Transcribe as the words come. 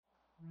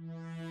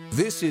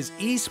This is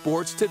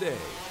Esports Today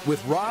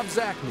with Rob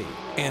Zacny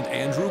and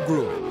Andrew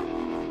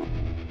Gruen.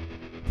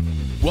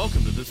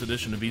 Welcome to this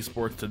edition of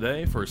Esports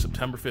Today for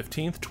September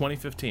 15th,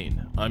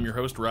 2015. I'm your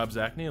host, Rob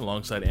Zacny,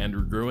 alongside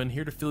Andrew Gruen,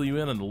 here to fill you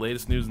in on the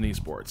latest news in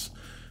esports.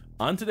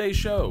 On today's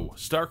show,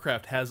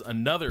 StarCraft has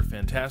another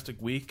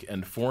fantastic week,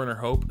 and Foreigner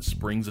Hope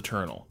springs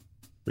eternal.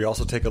 We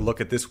also take a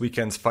look at this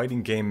weekend's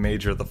fighting game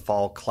major, the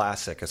Fall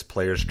Classic, as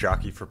players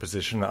jockey for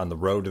position on the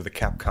road to the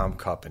Capcom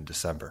Cup in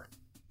December.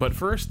 But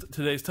first,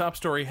 today's top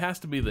story has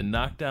to be the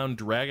knockdown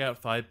drag-out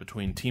fight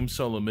between Team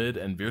Solo Mid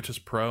and Virtus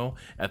Pro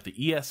at the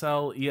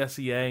ESL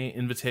ESEA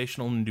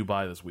Invitational in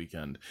Dubai this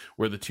weekend,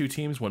 where the two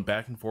teams went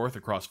back and forth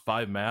across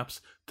 5 maps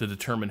to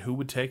determine who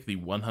would take the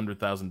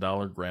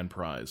 $100,000 grand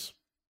prize.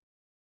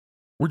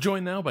 We're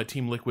joined now by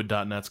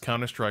TeamLiquid.net's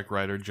Counter-Strike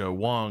writer Joe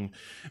Wong.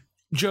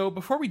 Joe,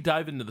 before we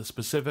dive into the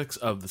specifics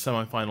of the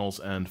semifinals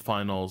and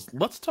finals,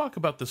 let's talk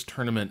about this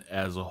tournament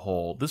as a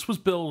whole. This was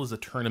billed as a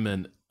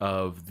tournament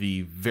of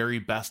the very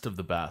best of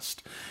the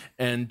best.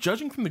 And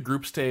judging from the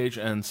group stage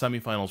and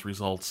semifinals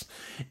results,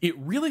 it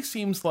really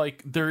seems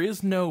like there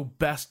is no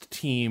best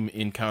team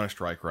in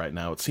Counter-Strike right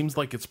now. It seems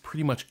like it's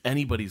pretty much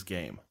anybody's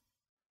game.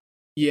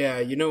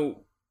 Yeah,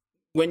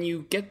 when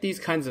you get these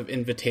kinds of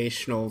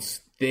invitationals,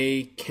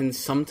 they can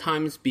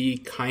sometimes be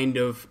kind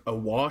of a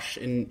wash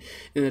in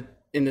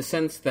the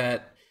sense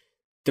that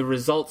the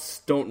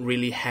results don't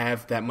really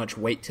have that much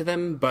weight to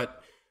them.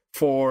 But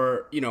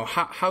for,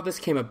 how this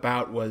came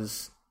about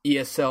was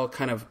ESL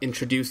kind of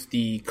introduced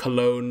the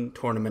Cologne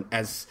tournament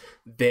as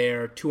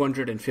their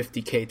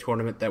 250k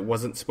tournament that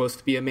wasn't supposed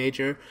to be a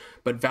major,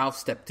 but Valve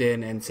stepped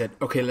in and said,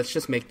 okay, let's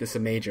just make this a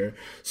major.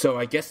 So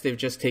I guess they've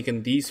just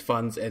taken these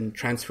funds and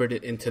transferred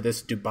it into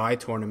this Dubai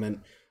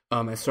tournament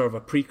as sort of a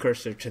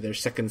precursor to their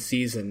second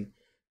season.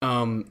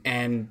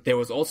 And there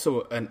was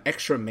also an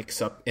extra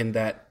mix-up in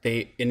that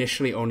they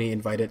initially only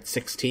invited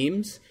 6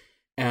 teams,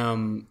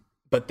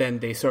 but then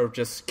they sort of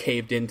just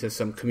caved into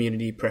some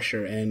community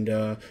pressure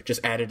and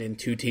just added in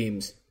 2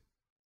 teams.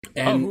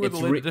 And who were the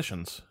late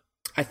additions?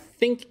 I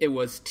think it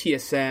was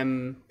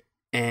TSM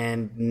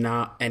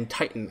and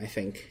Titan, I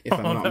think, if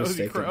I'm not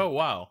mistaken. Oh,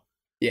 wow.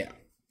 Yeah.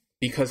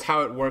 Because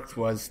how it worked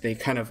was they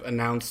kind of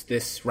announced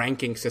this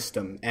ranking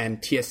system,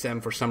 and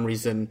TSM, for some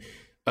reason,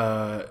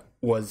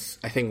 was,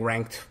 I think,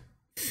 ranked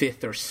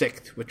 5th or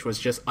 6th, which was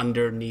just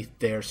underneath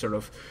their sort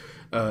of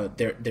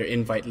their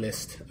invite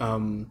list.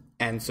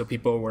 And so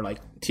people were like,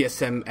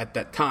 TSM at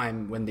that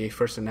time, when they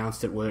first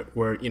announced it,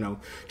 were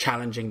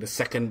challenging the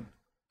second,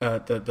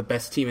 the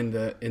best team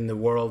in the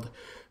world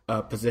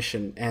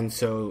position. And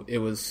so it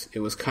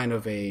was kind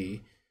of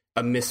a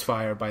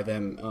misfire by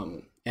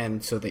them.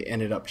 And so they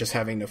ended up just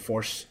having to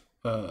force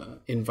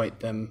invite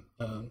them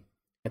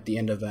at the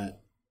end of that.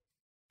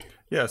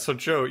 Yeah, so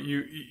Joe,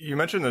 you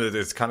mentioned that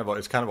it's kind of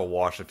a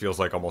wash. It feels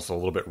like almost a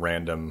little bit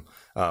random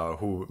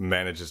who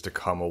manages to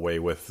come away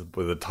with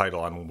a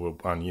title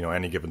on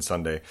any given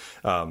Sunday.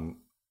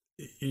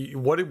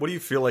 What do you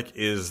feel like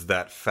is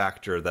that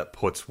factor that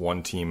puts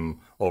one team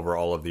over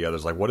all of the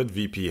others? Like, what did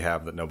VP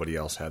have that nobody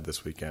else had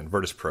this weekend?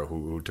 Virtus Pro,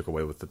 who took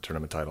away with the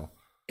tournament title.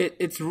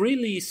 It's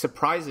really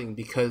surprising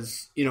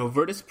because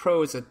Virtus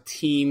Pro is a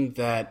team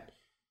that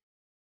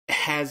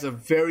has a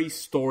very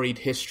storied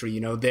history.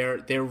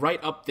 They're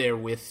right up there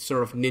with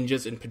sort of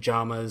Ninjas in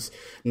Pajamas,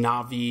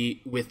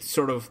 Na'Vi, with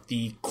sort of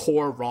the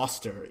core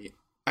roster.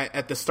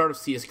 At the start of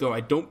CSGO,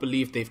 I don't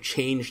believe they've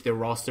changed their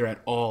roster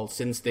at all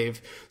since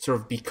they've sort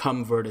of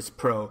become Virtus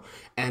Pro.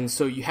 And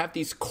so you have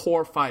these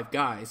core 5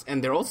 guys,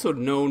 and they're also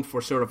known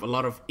for sort of a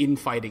lot of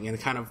infighting and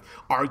kind of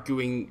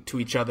arguing to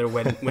each other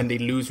when they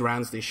lose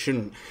rounds they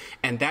shouldn't.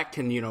 And that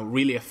can,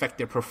 really affect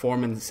their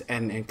performance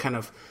and kind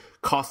of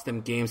cost them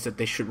games that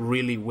they should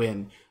really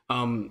win.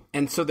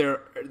 And so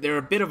they're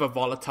a bit of a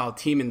volatile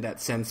team in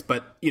that sense,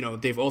 but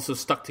they've also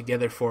stuck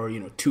together for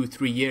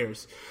 2-3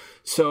 years.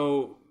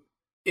 So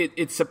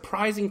it's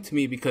surprising to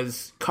me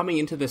because coming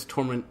into this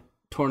tournament,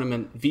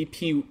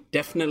 VP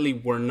definitely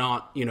were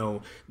not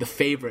the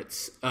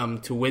favorites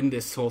to win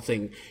this whole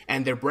thing,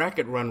 and their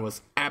bracket run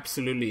was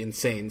absolutely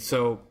insane.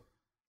 So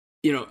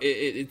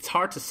it's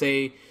hard to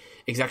say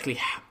exactly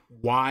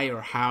why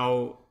or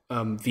how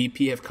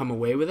VP have come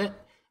away with it.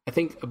 I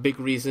think a big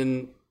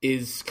reason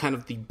is kind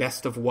of the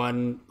best of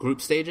one group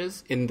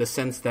stages, in the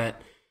sense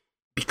that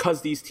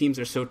because these teams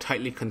are so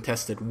tightly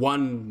contested,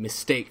 one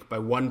mistake by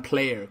one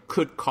player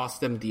could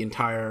cost them the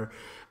entire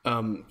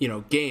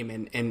game,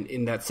 and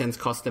in that sense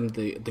cost them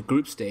the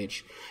group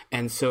stage.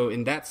 And so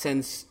in that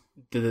sense,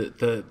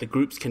 the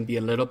groups can be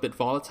a little bit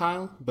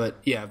volatile.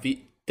 But yeah,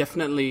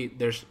 definitely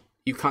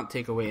you can't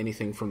take away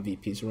anything from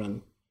VP's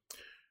run.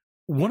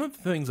 One of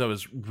the things I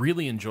was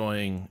really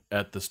enjoying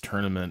at this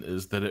tournament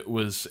is that it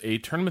was a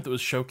tournament that was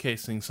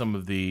showcasing some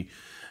of the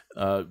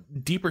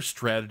deeper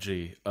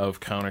strategy of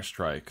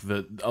Counter-Strike.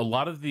 That a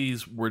lot of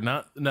these were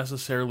not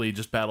necessarily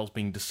just battles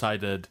being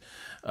decided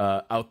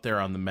out there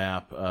on the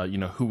map,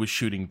 who was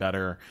shooting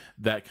better,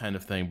 that kind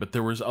of thing. But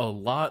there was a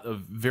lot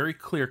of very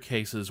clear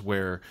cases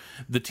where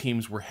the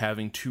teams were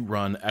having to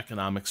run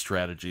economic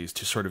strategies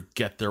to sort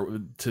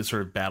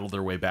of battle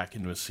their way back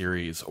into a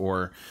series,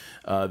 or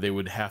they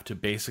would have to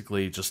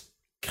basically just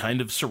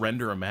kind of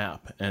surrender a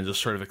map and just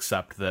sort of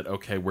accept that,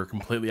 okay, we're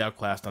completely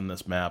outclassed on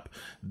this map.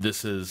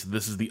 This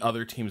is the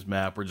other team's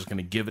map. We're just going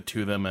to give it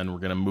to them and we're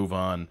going to move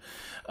on.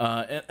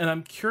 And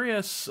I'm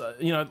curious,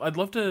 I'd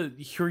love to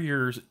hear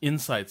your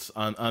insights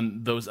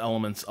on those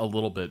elements a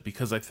little bit,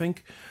 because I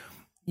think,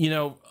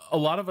 a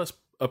lot of us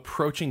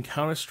approaching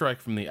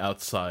Counter-Strike from the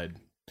outside,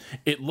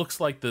 it looks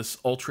like this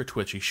ultra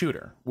twitchy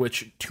shooter,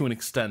 which to an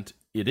extent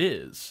it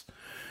is.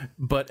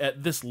 But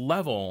at this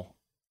level,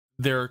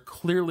 there are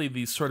clearly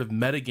these sort of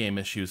metagame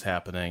issues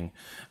happening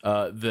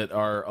that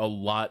are a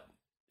lot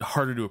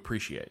harder to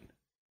appreciate.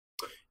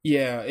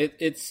 Yeah,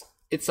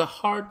 it's a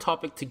hard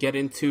topic to get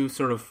into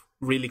sort of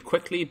really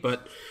quickly,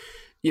 but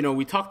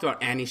we talked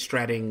about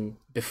anti-stratting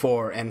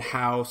before and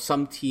how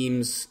some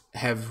teams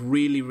have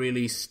really,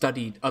 really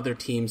studied other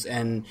teams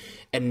and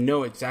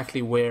know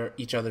exactly where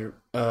each other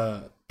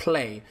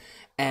play.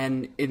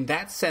 And in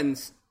that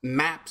sense,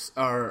 maps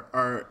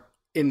are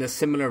in the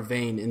similar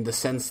vein, in the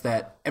sense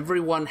that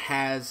everyone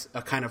has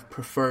a kind of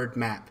preferred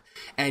map.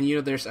 And,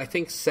 there's, I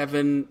think,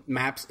 7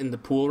 maps in the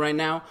pool right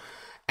now.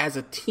 As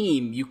a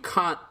team, you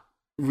can't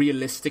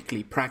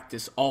realistically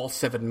practice all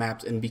 7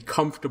 maps and be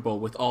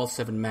comfortable with all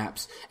 7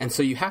 maps. And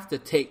so you have to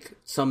take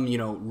some,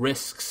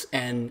 risks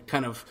and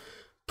kind of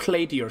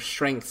play to your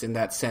strengths in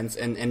that sense,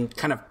 and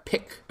kind of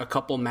pick a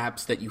couple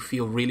maps that you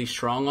feel really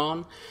strong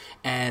on.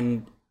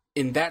 And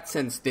in that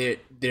sense,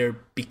 there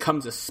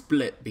becomes a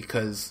split,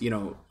 because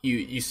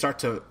you start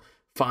to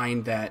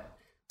find that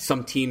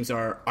some teams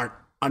are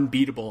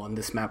unbeatable on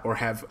this map or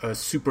have a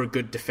super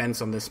good defense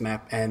on this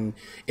map, and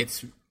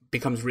it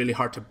becomes really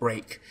hard to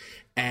break.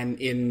 And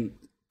in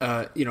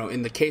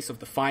the case of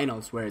the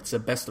finals, where it's a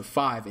best of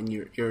 5 and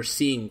you're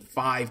seeing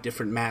 5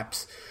 different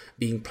maps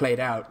being played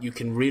out, you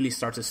can really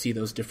start to see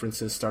those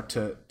differences start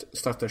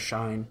to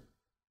shine.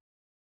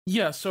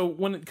 Yeah, so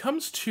when it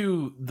comes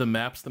to the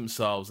maps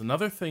themselves,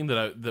 another thing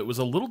that was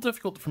a little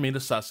difficult for me to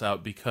suss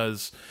out,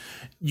 because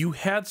you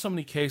had so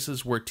many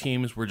cases where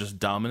teams were just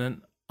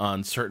dominant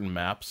on certain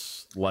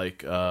maps,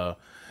 like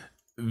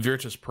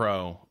Virtus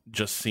Pro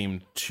just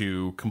seemed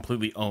to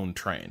completely own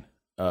Train.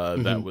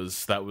 That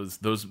was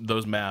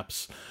those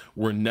maps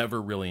were never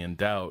really in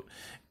doubt.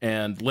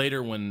 And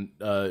later, when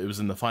it was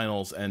in the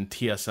finals and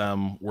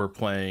TSM were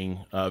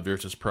playing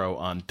Virtus Pro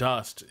on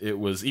Dust, it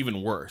was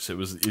even worse. It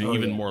was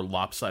more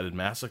lopsided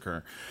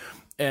massacre.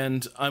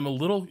 And I'm a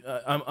little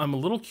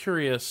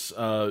curious.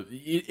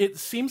 It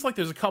seems like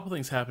there's a couple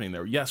things happening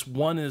there. Yes,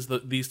 one is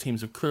that these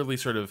teams have clearly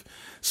sort of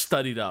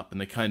studied up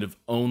and they kind of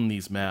own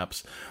these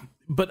maps.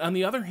 But on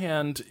the other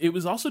hand, it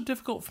was also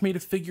difficult for me to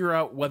figure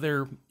out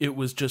whether it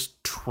was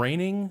just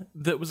training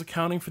that was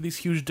accounting for these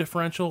huge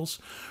differentials,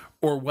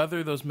 or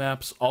whether those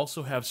maps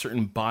also have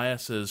certain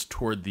biases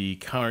toward the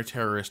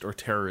counter-terrorist or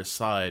terrorist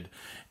side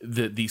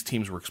that these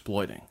teams were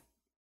exploiting.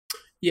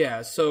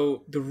 Yeah,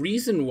 so the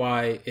reason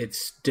why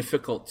it's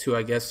difficult to,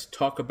 I guess,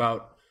 talk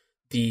about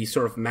the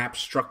sort of map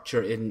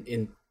structure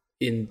in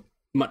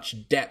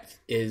much depth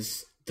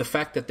is the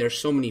fact that there's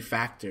so many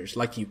factors,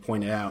 like you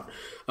pointed out.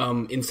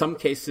 In some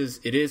cases,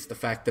 it is the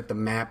fact that the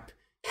map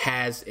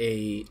has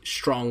a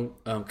strong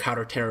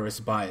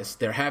counter-terrorist bias.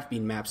 There have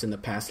been maps in the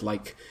past,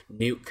 like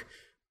Nuke,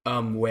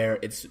 where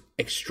it's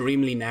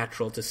extremely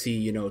natural to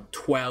see,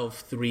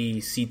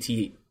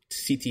 12-3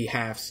 CT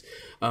halves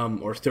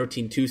or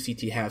 13-2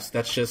 CT halves.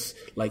 That's just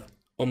like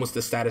almost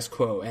the status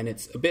quo, and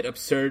it's a bit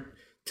absurd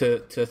to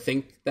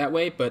think that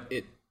way, but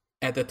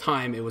at the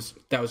time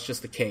that was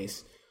just the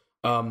case.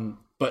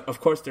 But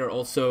of course, there are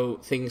also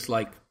things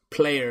like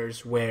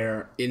players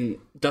where in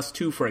Dust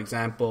 2, for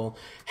example,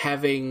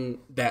 having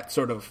that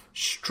sort of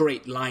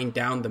straight line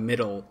down the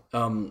middle,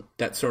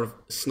 that sort of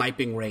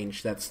sniping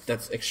range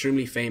that's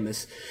extremely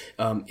famous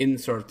in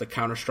sort of the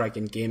Counter-Strike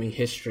and gaming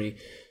history.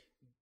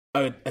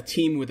 A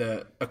team with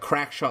a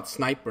crack shot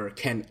sniper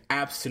can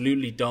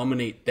absolutely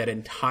dominate that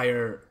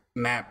entire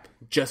map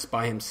just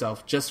by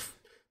himself, just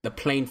the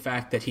plain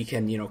fact that he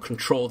can,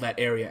 control that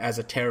area as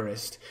a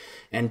terrorist.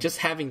 And just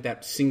having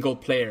that single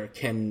player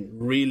can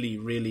really,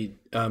 really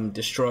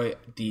destroy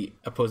the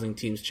opposing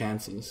team's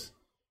chances.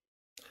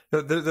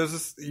 There's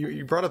this.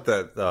 You brought up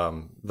that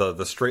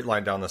the straight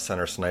line down the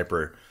center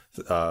sniper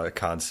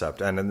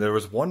concept, and then there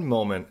was one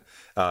moment.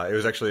 It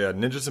was actually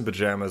Ninjas in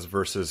Pajamas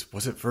versus,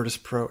 was it Virtus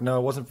Pro? No,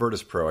 it wasn't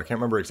Virtus Pro. I can't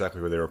remember exactly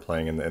who they were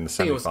playing in the semifinals. I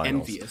think it was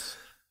Envious.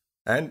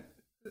 And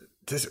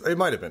it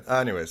might have been.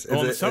 Anyways,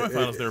 well, in the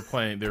semifinals they were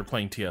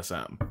playing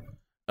TSM.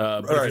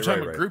 But if you're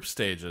talking about group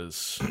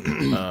stages,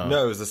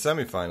 no, it was the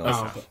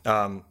semifinals.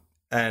 Oh, okay.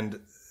 And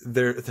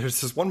there's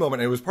this one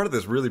moment, and it was part of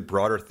this really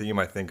broader theme,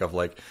 I think, of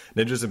like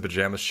ninjas in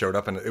pajamas showed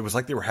up, and it was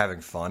like they were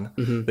having fun.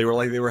 Mm-hmm. They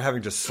were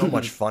having just so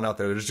much fun out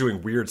there. They're just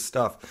doing weird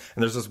stuff.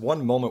 And there's this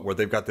one moment where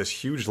they've got this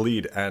huge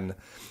lead, and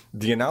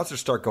the announcers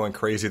start going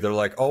crazy. They're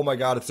like, "Oh my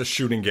God, it's a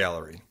shooting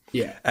gallery!"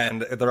 Yeah,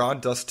 and they're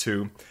on Dust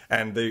 2,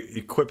 and they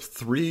equip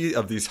 3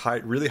 of these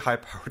really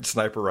high-powered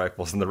sniper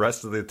rifles, and the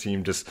rest of the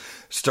team just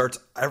starts.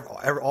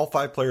 All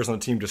 5 players on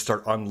the team just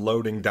start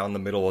unloading down the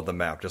middle of the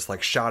map, just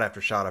like shot after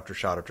shot after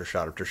shot after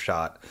shot after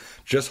shot,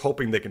 just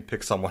hoping they can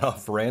pick someone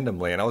off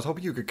randomly. And I was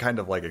hoping you could kind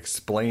of like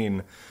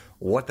explain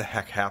what the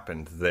heck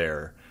happened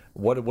there.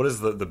 What is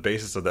the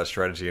basis of that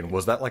strategy, and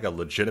was that like a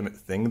legitimate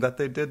thing that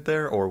they did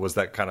there, or was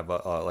that kind of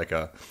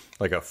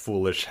a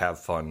foolish, have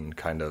fun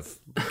kind of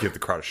give the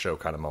crowd a show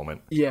kind of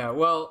moment? Yeah,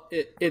 well,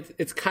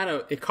 it kind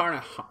of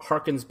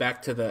harkens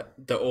back to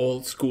the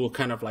old school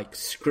kind of like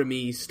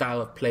scrimmy style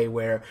of play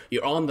where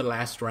you're on the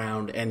last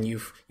round and you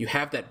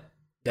have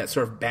that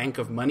sort of bank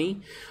of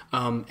money,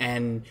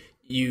 and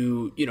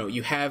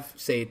you have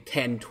say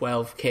 10,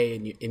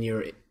 12K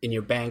in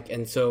your bank,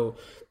 and so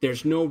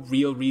there's no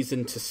real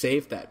reason to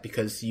save that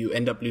because you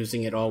end up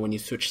losing it all when you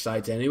switch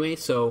sides anyway.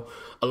 So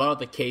a lot of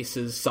the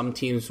cases, some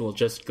teams will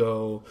just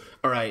go,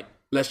 all right,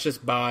 let's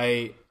just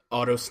buy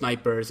auto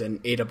snipers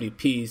and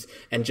AWPs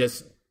and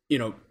just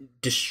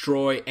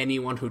destroy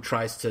anyone who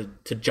tries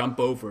to jump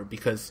over,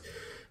 because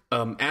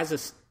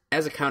as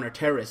a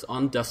counter-terrorist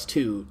on Dust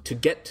 2, to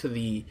get to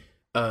the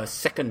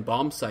second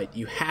bomb site,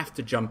 you have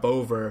to jump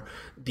over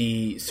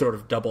the sort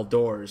of double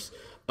doors.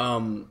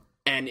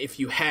 And if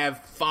you have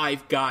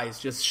 5 guys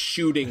just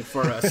shooting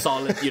for a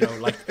solid,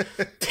 like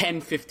 10,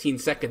 15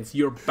 seconds,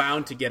 you're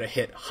bound to get a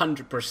hit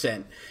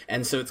 100%.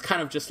 And so it's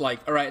kind of just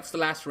like, all right, it's the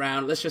last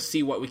round. Let's just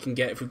see what we can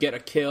get. If we get a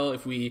kill,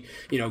 if we,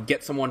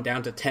 get someone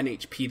down to 10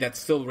 HP, that's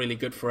still really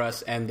good for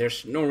us. And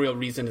there's no real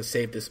reason to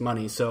save this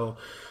money. So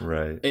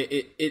right.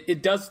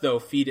 It does, though,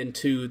 feed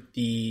into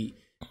the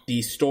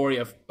story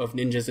of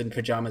Ninjas in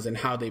Pajamas and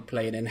how they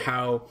played and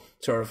how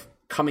sort of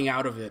coming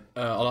out of it,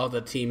 a lot of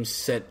the teams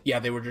said, yeah,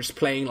 they were just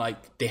playing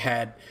like they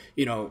had,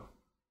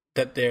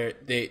 that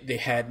they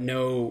had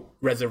no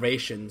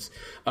reservations,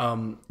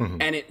 and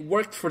it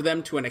worked for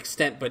them to an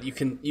extent. But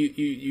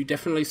you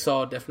definitely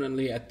saw at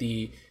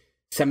the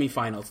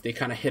semifinals they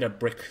kind of hit a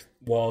brick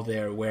wall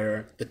there,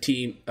 where the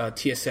team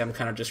TSM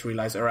kind of just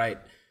realized, all right,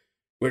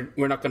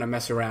 we're not going to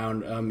mess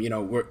around.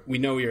 We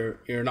know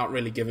you're not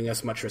really giving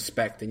us much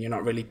respect, and you're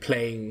not really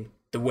playing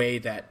the way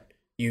that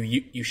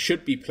you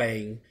should be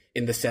playing,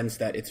 in the sense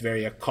that it's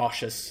very a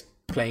cautious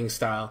playing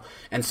style.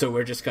 And so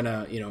we're just going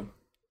to,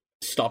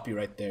 stop you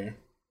right there.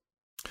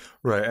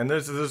 Right, and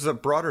there's a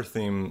broader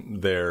theme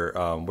there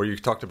where you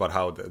talked about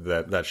how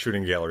that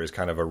shooting gallery is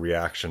kind of a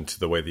reaction to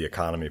the way the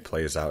economy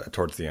plays out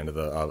towards the end of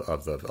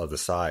the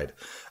side.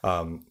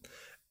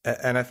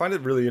 And I find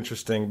it really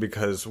interesting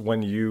because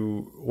when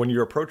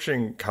you're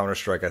approaching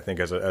Counter-Strike, I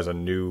think as a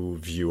new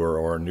viewer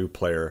or a new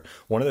player,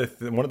 one of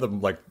the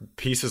like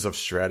pieces of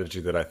strategy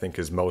that I think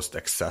is most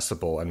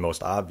accessible and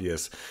most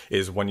obvious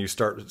is when you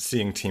start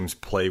seeing teams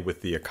play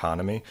with the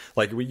economy.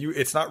 Like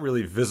it's not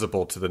really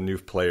visible to the new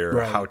player,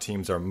 right, how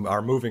teams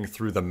are moving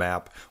through the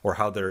map or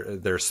how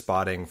they're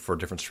spotting for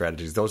different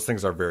strategies. Those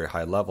things are very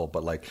high level,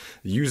 but like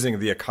using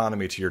the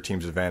economy to your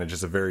team's advantage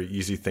is a very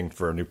easy thing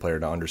for a new player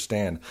to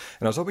understand.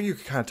 And I was hoping you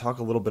could kind of talk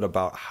a little bit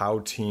about how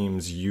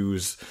teams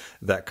use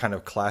that kind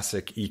of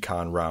classic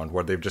econ round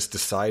where they've just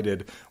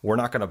decided we're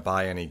not going to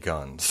buy any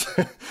guns.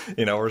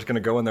 We're just going to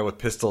go in there with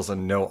pistols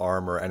and no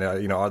armor. And,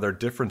 are there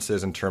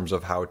differences in terms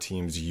of how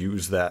teams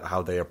use that,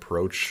 how they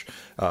approach,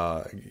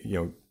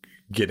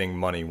 getting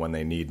money when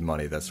they need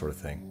money, that sort of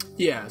thing?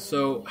 Yeah.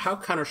 So how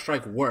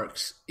Counter-Strike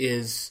works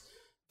is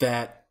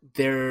that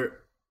there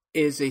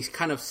is a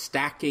kind of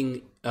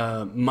stacking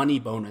money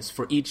bonus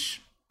for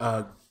each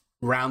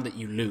round that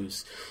you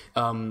lose.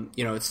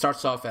 It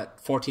starts off at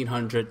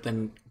 1,400,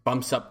 then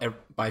bumps up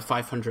by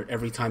 500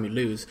 every time you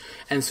lose.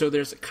 And so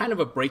there's kind of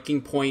a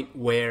breaking point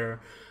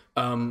where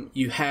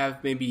you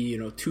have maybe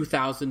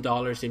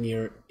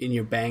 $2,000 in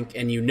your bank,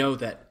 and you know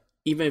that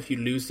even if you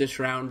lose this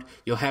round,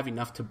 you'll have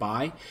enough to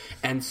buy.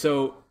 And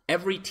so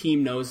every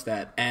team knows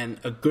that, and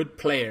a good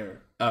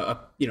player,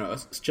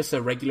 just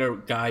a regular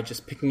guy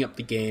just picking up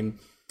the game,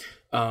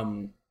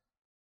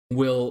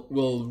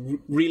 will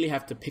really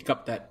have to pick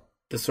up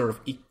the sort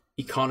of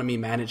economy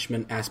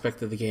management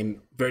aspect of the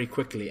game very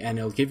quickly, and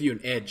it'll give you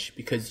an edge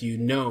because you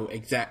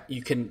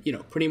can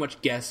pretty much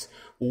guess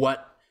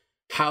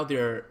how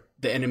the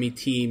enemy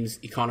team's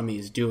economy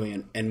is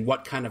doing and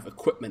what kind of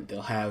equipment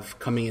they'll have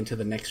coming into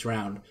the next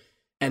round.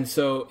 And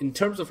so in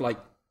terms of like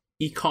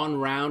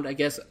econ round, I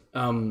guess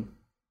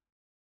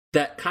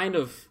that kind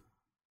of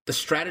the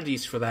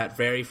strategies for that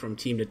vary from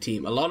team to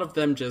team. A lot of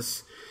them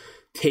just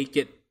take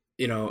it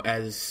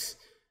as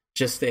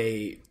just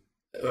a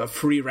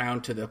free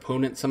round to the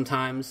opponent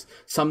sometimes.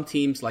 Some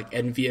teams like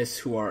Envious,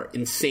 who are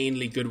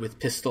insanely good with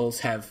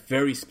pistols, have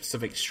very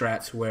specific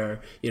strats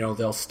where,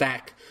 they'll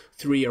stack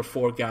 3 or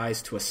 4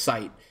 guys to a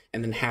site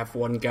and then have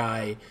one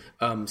guy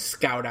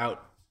scout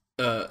out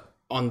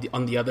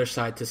on the other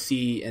side to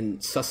see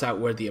and suss out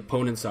where the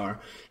opponents are.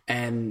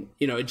 And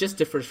it just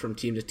differs from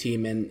team to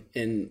team,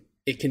 and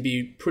it can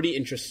be pretty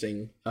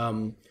interesting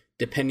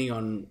depending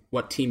on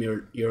what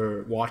team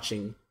you're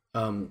watching.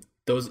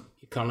 Those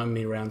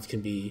economy rounds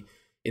can be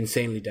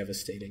insanely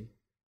devastating.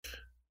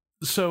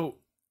 So,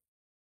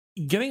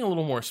 getting a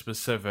little more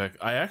specific,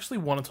 I actually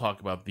want to talk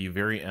about the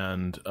very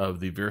end of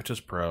the Virtus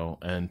Pro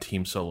and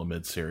Team Solo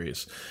Mid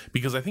series,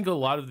 because I think a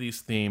lot of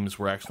these themes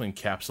were actually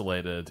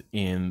encapsulated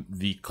in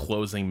the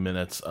closing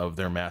minutes of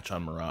their match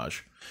on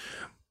Mirage.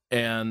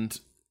 And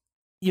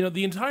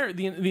the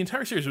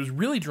entire series was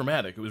really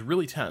dramatic. It was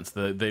really tense.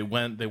 They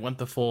went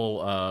the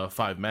full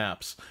 5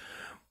 maps,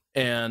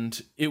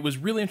 and it was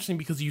really interesting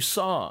because you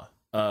saw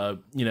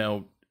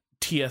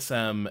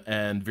TSM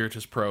and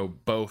Virtus Pro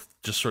both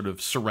just sort of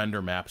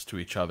surrender maps to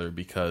each other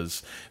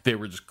because they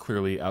were just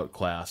clearly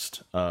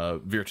outclassed.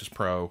 Virtus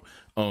Pro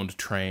owned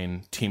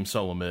Train, Team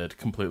Solo Mid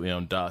completely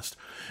owned Dust.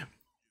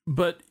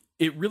 But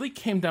it really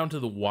came down to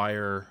the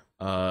wire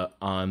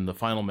on the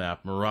final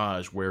map,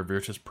 Mirage, where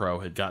Virtus Pro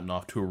had gotten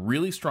off to a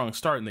really strong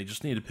start, and they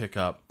just needed to pick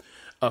up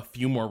a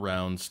few more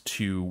rounds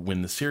to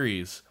win the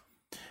series.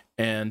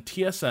 And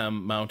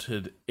TSM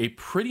mounted a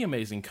pretty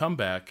amazing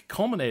comeback,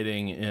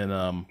 culminating in,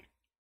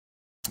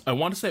 I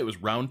want to say it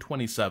was round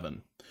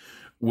 27,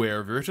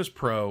 where Virtus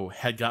Pro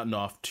had gotten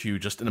off to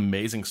just an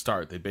amazing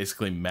start. They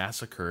basically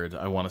massacred,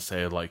 I want to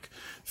say, like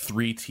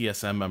 3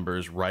 TSM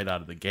members right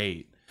out of the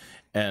gate.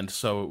 And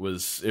so it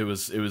was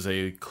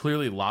a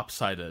clearly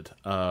lopsided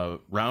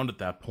round at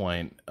that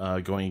point,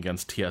 going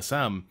against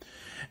TSM.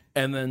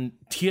 And then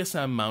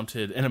TSM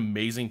mounted an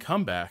amazing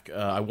comeback.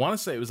 I want to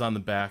say it was on the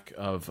back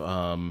of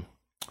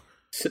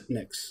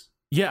Sipnix.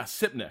 Yeah,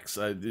 Sipnix.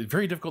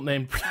 Very difficult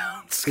name to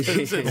pronounce.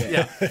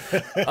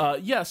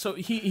 So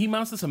he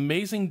mounts this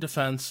amazing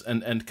defense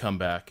and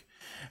comeback.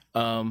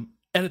 And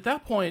at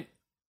that point,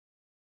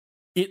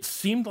 it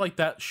seemed like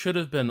that should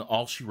have been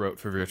all she wrote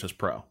for Virtus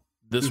Pro.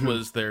 This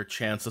was their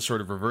chance to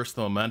sort of reverse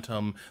the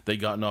momentum. They'd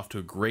gotten off to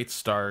a great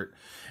start,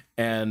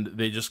 and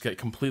they just get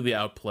completely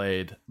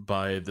outplayed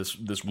by this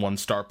one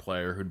star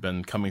player who'd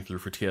been coming through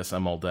for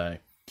TSM all day.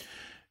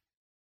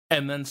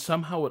 And then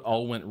somehow it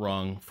all went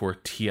wrong for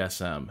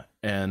TSM.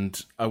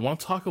 And I want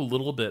to talk a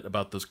little bit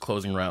about those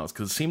closing rounds,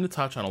 because it seemed to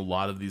touch on a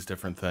lot of these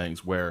different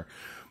things where,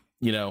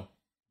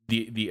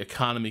 the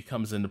economy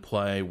comes into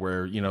play,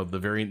 where, the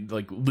very,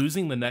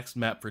 losing the next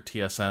map for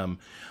TSM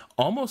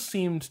almost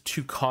seemed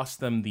to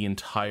cost them the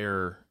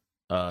entire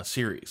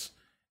series,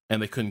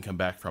 and they couldn't come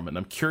back from it. And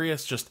I'm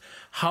curious, just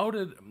how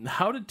did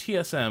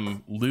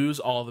TSM lose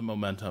all the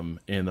momentum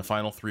in the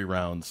final 3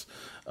 rounds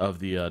of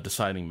the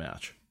deciding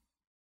match?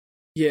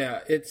 Yeah,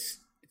 it's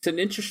an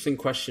interesting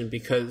question,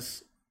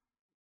 because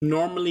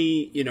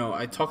normally,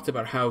 I talked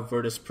about how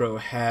Virtus Pro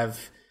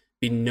have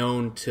been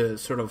known to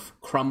sort of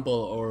crumble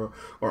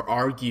or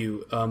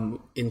argue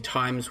in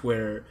times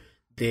where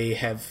they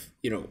have,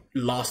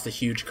 lost a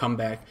huge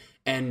comeback.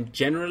 And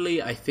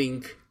generally, I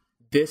think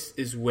this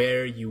is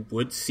where you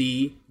would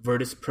see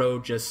Virtus Pro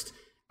just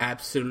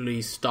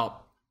absolutely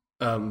stop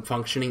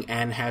functioning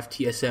and have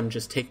TSM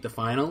just take the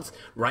finals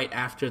right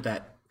after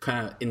that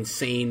kind of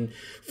insane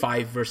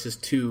 5 versus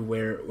 2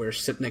 where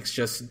Sipnix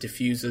just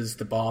diffuses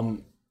the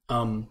bomb.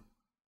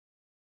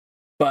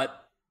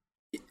 But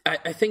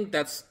I think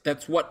that's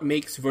what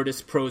makes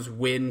Virtus Pro's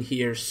win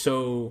here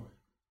so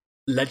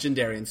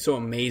legendary and so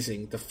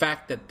amazing. The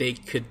fact that they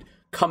could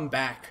come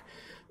back,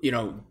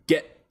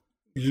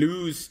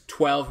 lose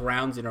 12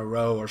 rounds in a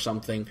row or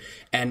something,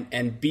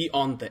 and be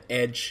on the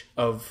edge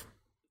of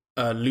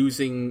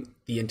losing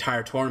the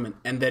entire tournament,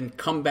 and then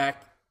come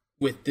back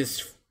with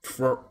this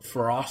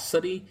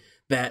ferocity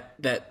that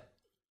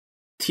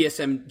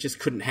TSM just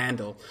couldn't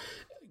handle.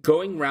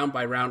 Going round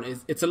by round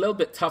it's a little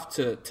bit tough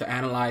to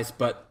analyze,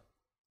 but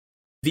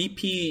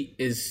VP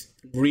is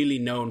really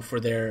known for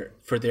their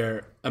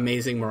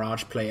amazing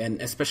Mirage play,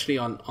 and especially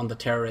on the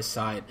terrorist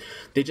side.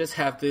 They just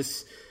have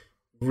this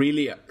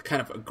really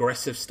kind of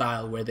aggressive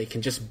style where they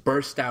can just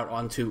burst out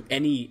onto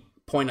any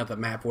point of the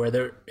map,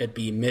 whether it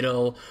be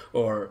middle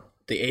or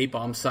the A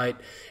bomb site,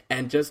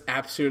 and just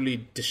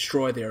absolutely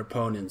destroy their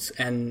opponents.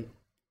 And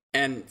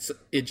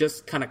it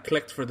just kind of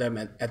clicked for them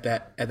at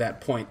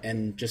that point,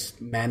 and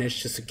just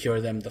managed to secure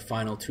them the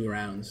final 2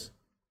 rounds.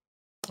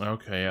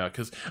 Okay, yeah,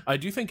 because I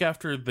do think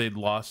after they'd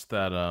lost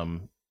that,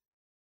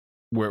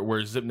 where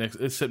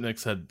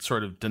Sipnix had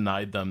sort of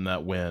denied them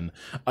that win,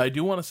 I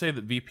do want to say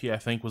that VP, I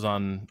think, was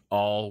on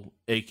all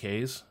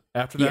AKs.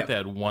 After that, They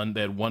had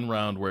one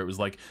round where it was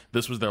like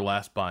this was their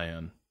last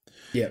buy-in.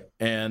 Yeah,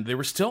 and they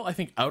were still, I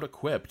think,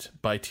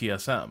 out-equipped by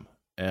TSM,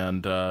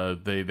 and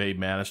they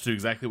managed to do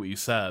exactly what you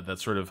said. That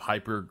sort of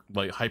hyper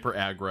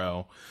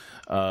aggro,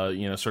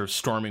 sort of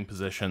storming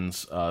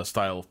positions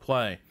style of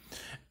play.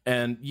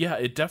 And yeah,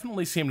 it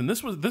definitely seemed, and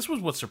this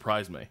was what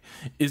surprised me,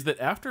 is that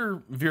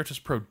after Virtus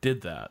Pro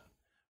did that,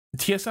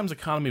 TSM's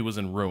economy was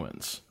in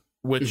ruins,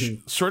 which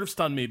sort of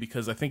stunned me,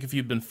 because I think if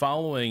you'd been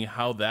following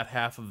how that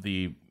half of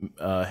the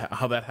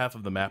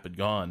map had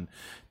gone,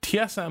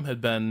 TSM had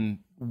been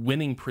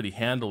winning pretty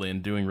handily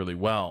and doing really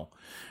well.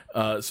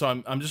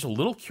 So I'm just a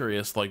little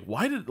curious, like,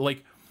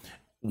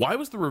 why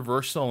was the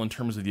reversal in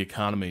terms of the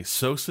economy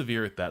so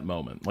severe at that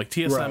moment? Like,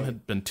 TSM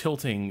had been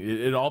tilting,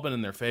 it had all been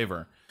in their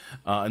favor.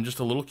 I'm just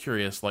a little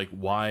curious, like,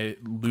 why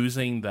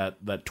losing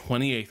that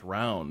 28th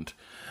round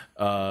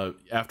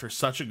after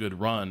such a good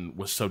run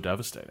was so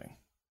devastating.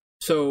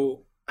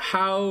 So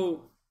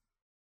how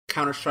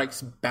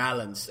Counter-Strike's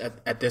balance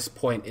at this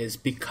point is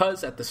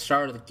because at the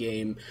start of the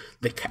game,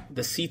 the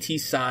CT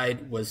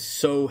side was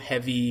so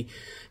heavily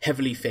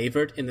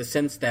favored in the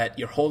sense that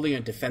you're holding a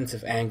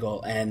defensive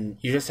angle and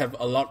you just have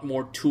a lot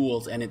more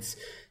tools and it's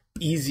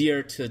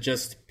easier to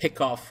just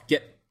pick off,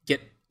 get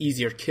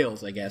easier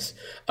kills, I guess.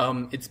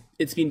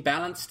 It's been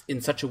balanced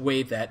in such a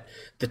way that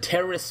the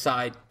terrorist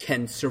side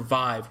can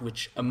survive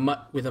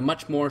with a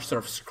much more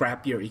sort of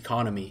scrappier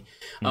economy.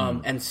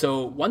 And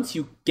so once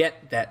you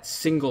get that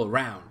single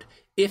round,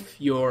 if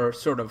your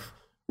sort of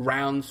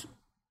rounds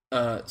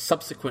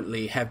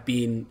subsequently have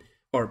been,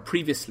 or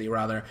previously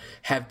rather,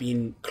 have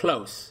been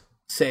close,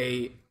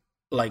 say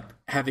like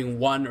having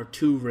 1 or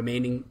 2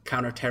 remaining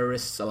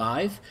counter-terrorists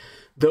alive,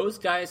 those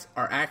guys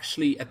are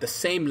actually at the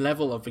same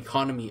level of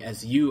economy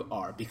as you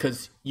are,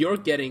 because you're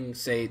getting,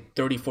 say,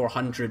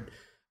 3,400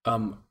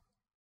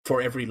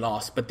 for every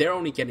loss, but they're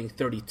only getting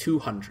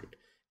 3,200.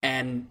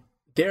 And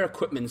their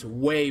equipment's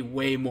way,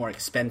 way more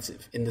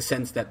expensive in the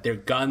sense that their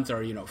guns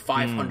are,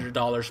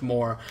 $500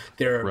 more.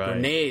 Their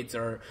grenades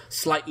are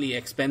slightly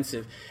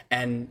expensive.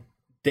 And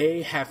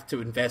they have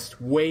to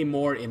invest way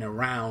more in a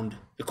round,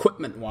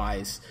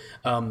 equipment-wise,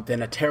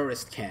 than a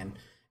terrorist can.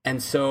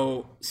 And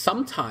so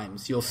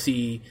sometimes you'll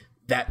see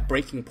that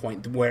breaking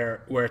point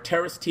where a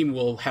terrorist team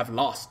will have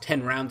lost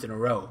 10 rounds in a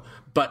row,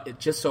 but it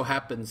just so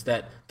happens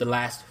that the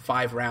last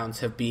 5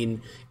 rounds have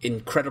been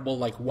incredible,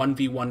 like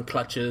 1v1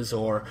 clutches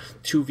or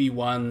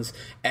 2v1s,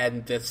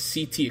 and the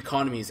CT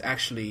economy is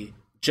actually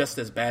just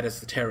as bad as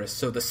the terrorists.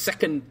 So the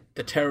second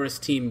the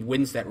terrorist team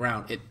wins that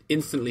round, it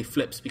instantly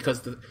flips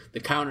because the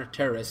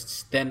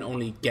counter-terrorists then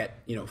only get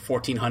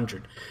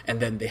 1,400,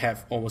 and then they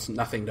have almost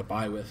nothing to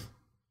buy with.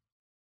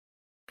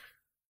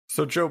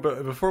 So, Joe,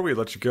 but before we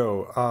let you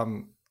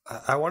go,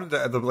 I wanted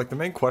to the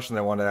main question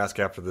I wanted to ask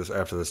after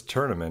this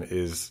tournament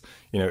is,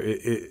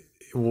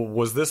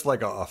 was this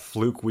like a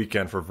fluke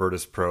weekend for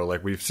Virtus Pro?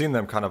 Like, we've seen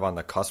them kind of on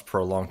the cusp for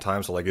a long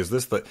time. So, like, is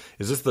this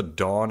the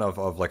dawn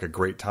of like a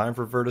great time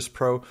for Virtus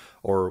Pro,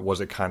 or was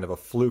it kind of a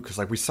fluke? Because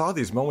like we saw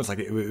these moments, like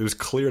it was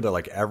clear that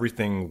like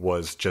everything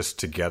was just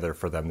together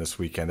for them this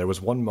weekend. There was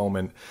one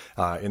moment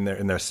in their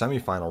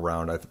semifinal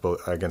round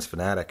against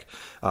Fnatic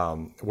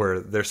where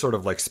their sort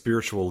of like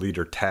spiritual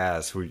leader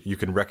Taz, who you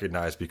can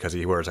recognize because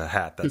he wears a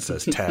hat that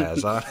says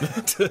Taz on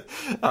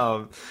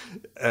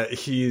it.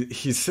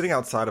 He's sitting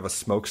outside of a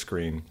smoke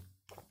screen.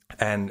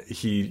 And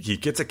he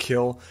gets a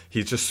kill.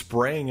 He's just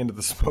spraying into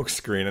the smoke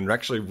screen and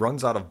actually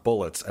runs out of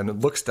bullets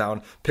and looks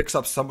down, picks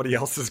up somebody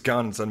else's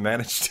guns and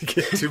managed to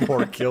get 2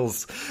 more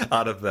kills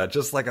out of that.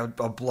 Just like a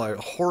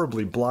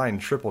horribly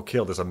blind triple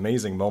kill. This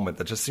amazing moment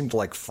that just seemed to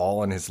like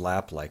fall in his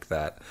lap like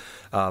that.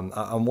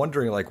 I'm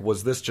wondering, like,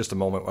 was this just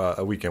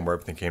a weekend where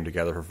everything came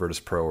together for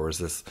Virtus Pro, or is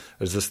this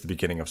the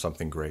beginning of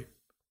something great?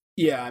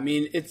 Yeah, I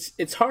mean,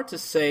 it's hard to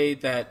say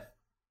that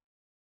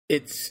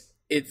it's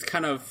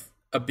kind of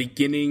a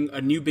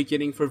new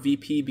beginning for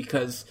VP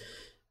because,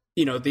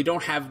 they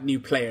don't have new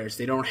players.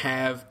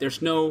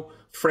 There's no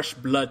fresh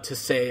blood to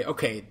say,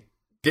 okay,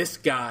 this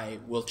guy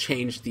will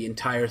change the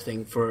entire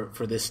thing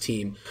for this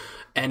team.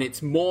 And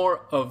it's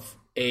more of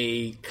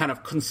a kind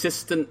of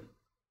consistent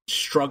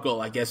struggle,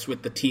 I guess,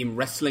 with the team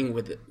wrestling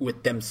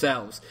with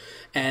themselves.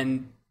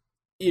 And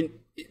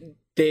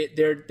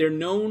they're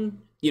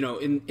known,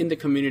 in the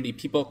community,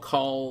 people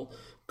call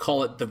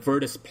it the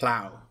Virtus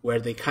Plow,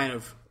 where they kind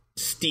of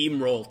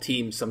steamroll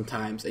teams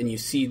sometimes, and you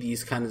see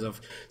these kinds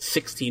of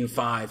 16-5,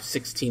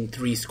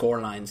 16-3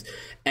 score lines,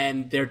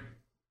 and they're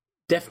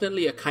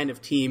definitely a kind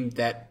of team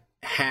that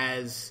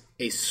has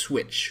a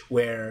switch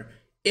where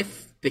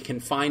if they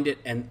can find it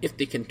and if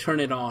they can turn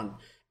it on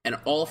and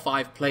all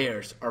 5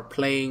 players are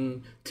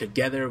playing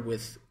together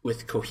with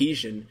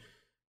cohesion,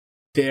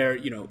 they're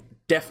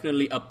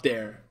definitely up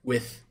there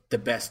with the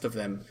best of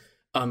them.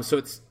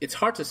 So it's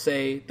hard to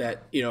say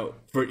that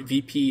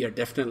VP are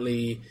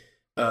definitely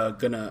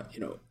gonna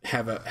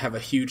have a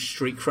huge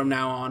streak from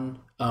now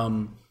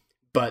on,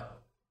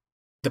 but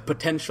the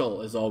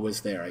potential is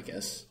always there, I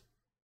guess.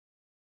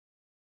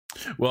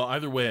 Well,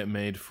 either way, it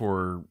made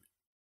for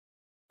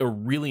a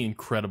really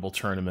incredible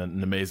tournament,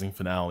 an amazing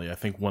finale. I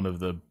think one of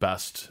the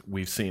best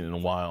we've seen in a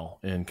while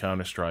in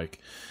Counter-Strike,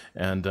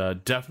 and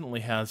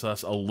definitely has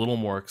us a little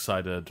more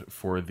excited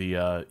for the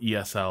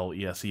ESL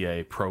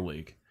ESEA Pro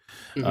League.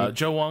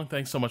 Joe Wong,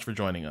 thanks so much for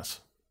joining us.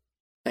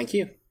 Thank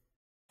you.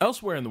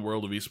 Elsewhere in the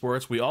world of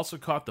esports, we also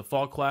caught the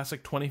Fall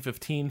Classic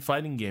 2015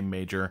 fighting game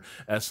major,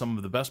 as some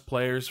of the best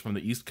players from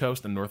the East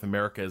Coast and North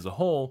America as a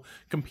whole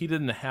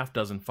competed in a half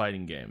dozen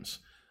fighting games.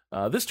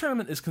 This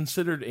tournament is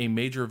considered a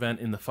major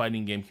event in the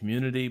fighting game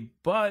community,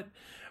 but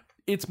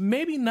it's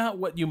maybe not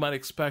what you might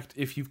expect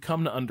if you've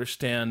come to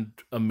understand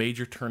a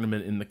major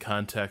tournament in the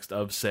context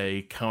of,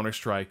 say,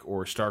 Counter-Strike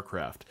or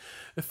StarCraft.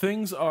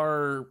 Things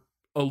are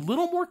a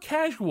little more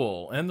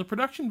casual, and the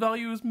production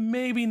value is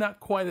maybe not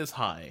quite as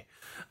high.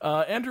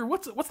 Andrew,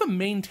 what's the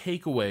main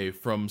takeaway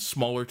from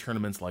smaller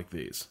tournaments like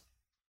these?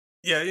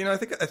 Yeah, I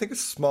think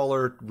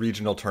smaller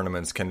regional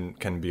tournaments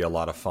can be a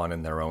lot of fun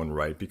in their own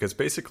right, because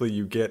basically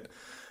you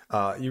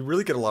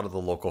really get a lot of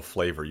the local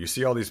flavor. You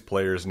see all these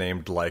players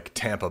named like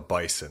Tampa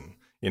Bison,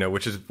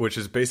 which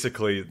is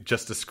basically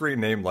just a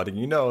screen name letting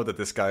you know that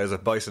this guy is a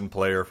Bison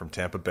player from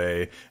Tampa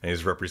Bay and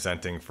he's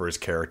representing for his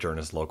character in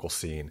his local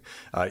scene.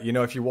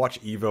 If you watch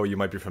EVO, you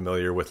might be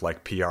familiar with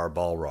like PR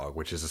Balrog,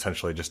 which is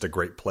essentially just a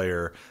great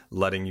player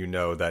letting you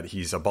know that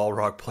he's a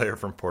Balrog player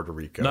from Puerto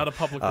Rico. Not a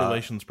public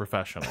relations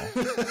professional.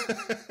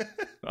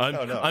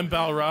 I'm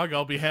Balrog.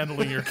 I'll be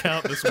handling your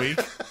account this week.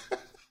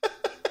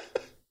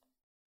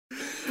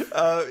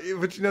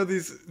 But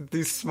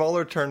these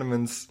smaller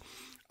tournaments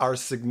are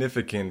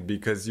significant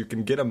because you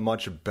can get a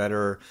much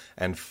better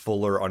and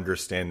fuller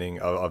understanding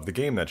of the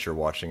game that you're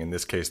watching. In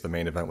this case, the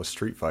main event was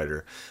Street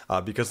Fighter,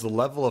 because the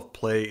level of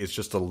play is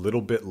just a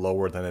little bit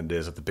lower than it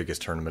is at the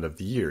biggest tournament of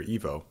the year,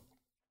 EVO.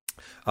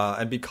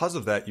 And because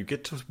of that, you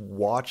get to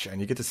watch and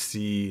you get to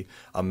see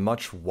a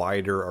much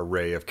wider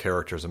array of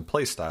characters and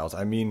play styles.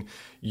 I mean,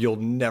 you'll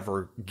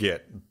never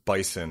get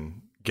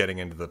Bison getting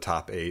into the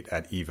top 8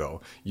 at EVO.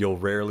 You'll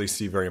rarely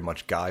see very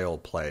much Guile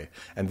play.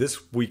 And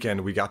this weekend,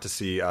 we got to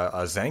see a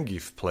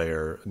Zangief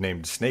player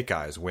named Snake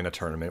Eyes win a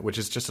tournament, which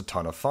is just a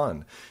ton of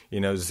fun.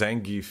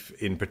 Zangief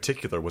in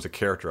particular was a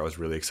character I was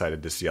really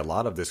excited to see a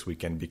lot of this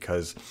weekend,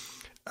 because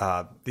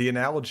the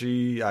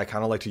analogy I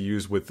kind of like to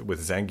use with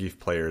Zangief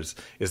players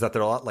is that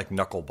they're a lot like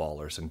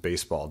knuckleballers in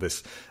baseball.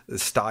 This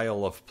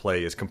style of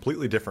play is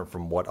completely different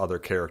from what other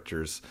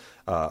characters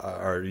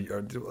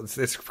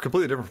it's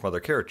completely different from other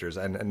characters,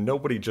 and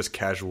nobody just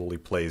casually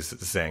plays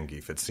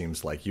Zangief. It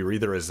seems like you're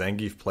either a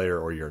Zangief player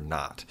or you're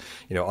not.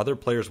 Other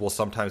players will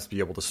sometimes be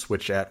able to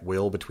switch at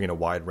will between a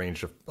wide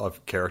range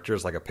of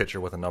characters, like a pitcher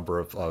with a number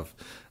of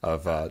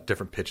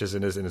different pitches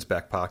in his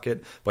back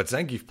pocket. But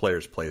Zangief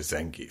players play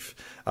Zangief,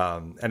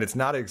 and it's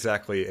not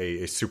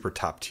exactly a super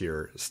top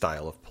tier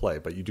style of play,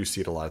 but you do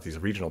see it a lot at these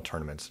regional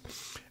tournaments.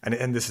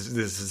 And this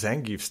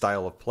Zangief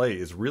style of play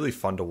is really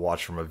fun to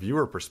watch from a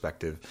viewer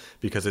perspective,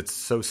 because it's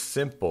so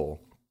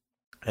simple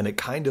and it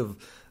kind of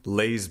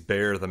lays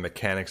bare the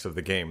mechanics of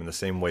the game in the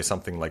same way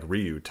something like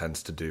Ryu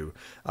tends to do.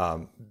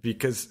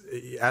 Because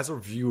as a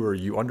viewer,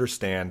 you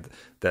understand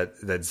that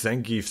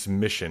Zangief's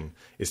mission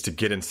is to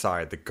get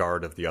inside the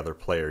guard of the other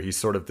player. He's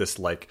sort of this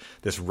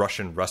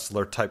Russian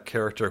wrestler type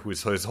character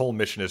whose whole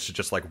mission is to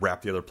just like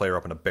wrap the other player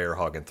up in a bear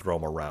hug and throw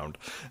him around.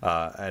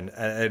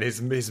 And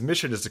his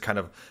mission is to kind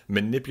of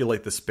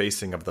manipulate the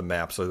spacing of the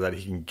map so that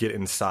he can get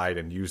inside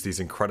and use these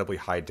incredibly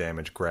high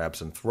damage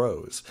grabs and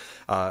throws.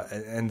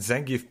 And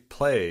Zangief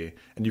play,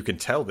 and you can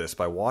tell this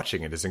by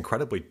watching it, is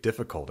incredibly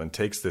difficult and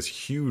takes this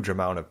huge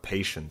amount of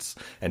patience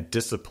and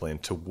discipline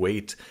to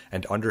wait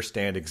and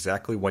understand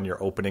exactly when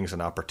your openings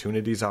and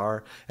opportunities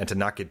are, and to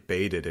not get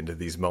baited into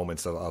these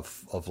moments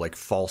of like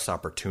false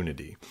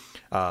opportunity.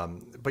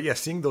 But yeah,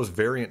 seeing those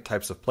variant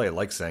types of play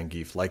like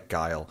Zangief, like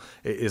Guile,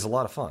 is a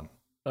lot of fun.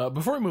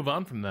 Before we move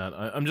on from that,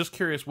 I'm just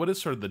curious, what is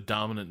sort of the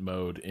dominant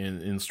mode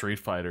in Street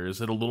Fighter?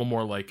 Is it a little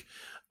more like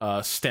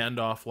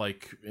standoff,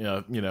 like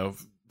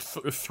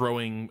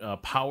throwing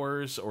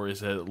powers, or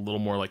is it a little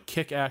more like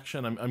kick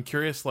action? I'm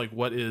curious, like,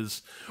 why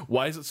is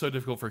it so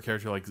difficult for a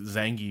character like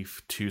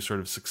Zangief to sort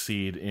of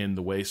succeed in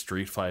the way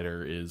Street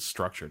Fighter is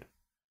structured?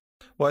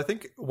 Well, I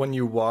think when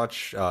you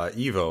watch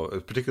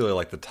EVO, particularly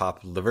like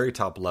the very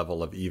top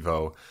level of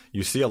EVO,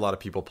 you see a lot of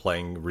people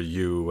playing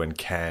Ryu and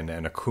Ken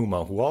and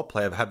Akuma, who all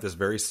have this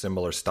very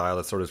similar style.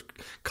 It's sort of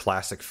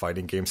classic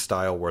fighting game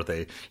style where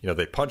they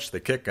punch, they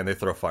kick, and they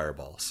throw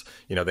fireballs.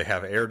 They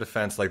have air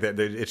defense. Like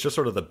it's just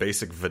sort of the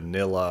basic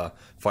vanilla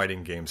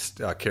fighting game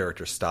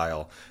character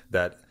style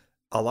that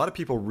a lot of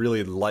people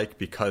really like,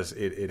 because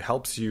it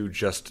helps you're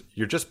just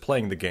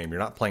playing the game. You're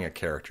not playing a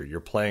character. You're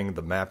playing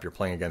the map. You're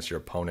playing against your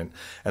opponent.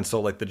 And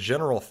so like the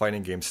general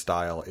fighting game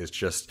style is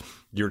just,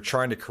 you're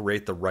trying to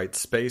create the right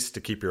space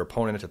to keep your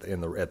opponent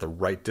at the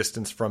right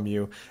distance from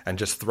you, and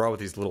just throw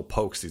these little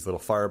pokes, these little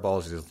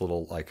fireballs, these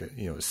little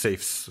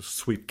safe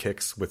sweep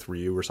kicks with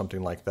Ryu or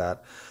something like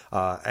that.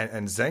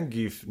 And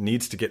Zangief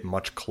needs to get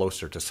much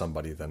closer to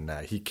somebody than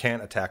that. He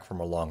can't attack from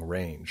a long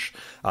range,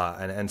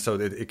 and so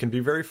it can be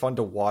very fun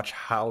to watch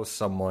how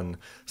someone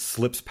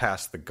slips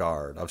past the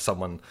guard of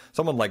someone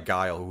like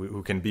Guile,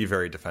 who can be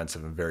very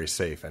defensive and very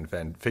safe,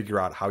 and figure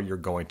out how you're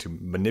going to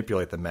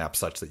manipulate the map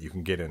such that you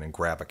can get in and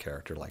grab a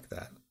character like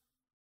that.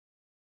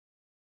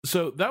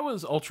 So that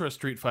was Ultra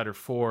Street Fighter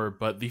 4,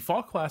 but the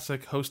Fall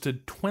Classic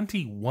hosted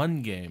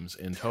 21 games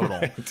in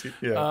total.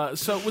 Yeah.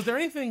 So was there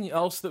anything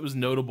else that was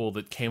notable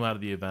that came out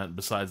of the event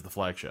besides the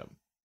flagship?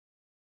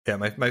 Yeah,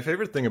 my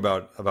favorite thing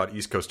about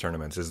East Coast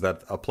tournaments is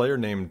that a player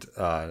named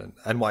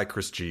NY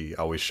Chris G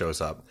always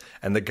shows up,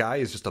 and the guy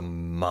is just a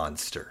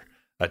monster.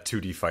 at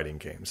 2D fighting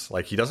games.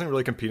 Like, he doesn't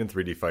really compete in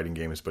 3D fighting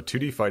games, but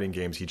 2D fighting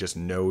games he just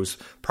knows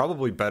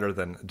probably better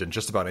than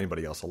just about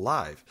anybody else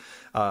alive.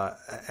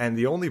 And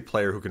the only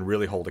player who can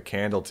really hold a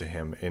candle to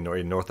him in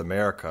North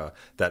America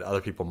that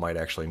other people might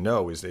actually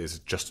know is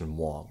Justin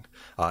Wong.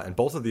 And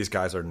both of these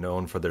guys are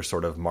known for their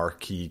sort of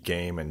marquee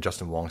game. In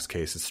Justin Wong's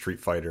case, it's Street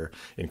Fighter.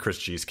 In Chris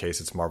G's case,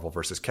 it's Marvel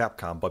vs.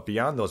 Capcom. But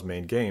beyond those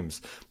main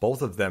games,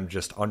 both of them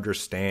just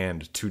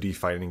understand 2D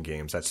fighting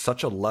games at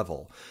such a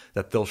level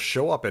that they'll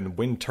show up and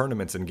win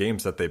tournaments in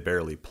games that they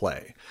barely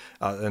play.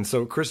 And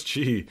so Chris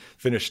G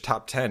finished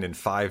top 10 in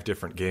 5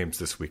 different games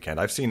this weekend.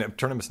 I've seen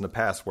tournaments in the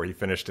past where he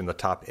finished in the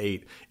top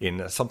 8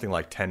 in something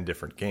like 10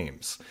 different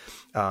games.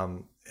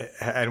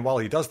 And while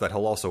he does that,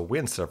 he'll also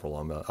win several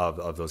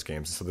of those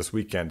games. So this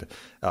weekend,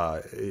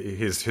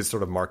 his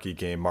sort of marquee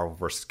game, Marvel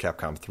vs.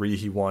 Capcom 3,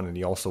 he won, and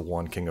he also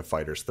won King of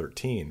Fighters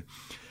 13.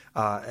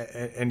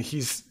 And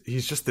he's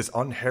just this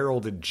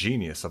unheralded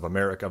genius of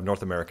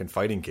North American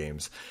fighting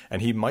games,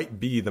 and he might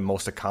be the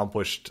most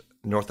accomplished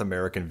North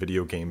American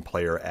video game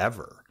player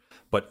ever.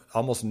 But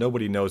almost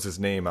nobody knows his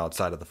name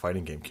outside of the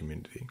fighting game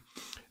community.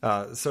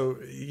 So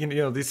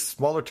these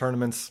smaller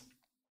tournaments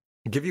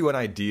give you an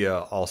idea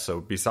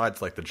also,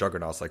 besides like the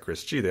juggernauts like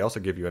Chris G, they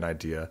also give you an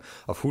idea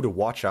of who to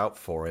watch out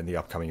for in the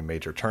upcoming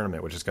major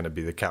tournament, which is going to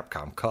be the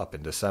Capcom Cup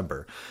in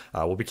December.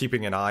 We'll be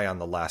keeping an eye on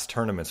the last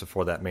tournaments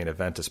before that main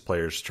event as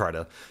players try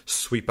to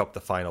sweep up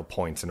the final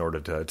points in order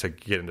to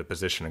get into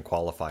position and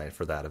qualify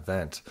for that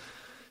event.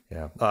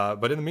 Yeah.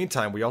 But in the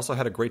meantime, we also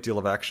had a great deal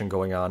of action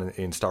going on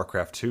in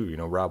StarCraft 2.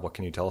 Rob, what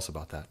can you tell us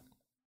about that?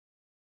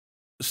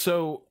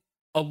 So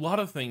a lot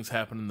of things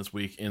happened this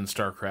week in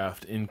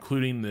StarCraft,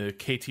 including the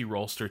KT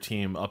Rolster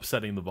team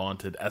upsetting the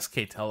vaunted SK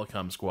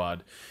Telecom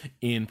squad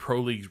in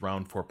Pro League's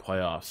Round 4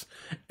 playoffs.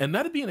 And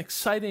that'd be an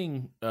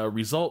exciting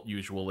result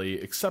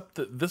usually, except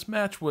that this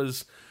match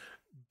was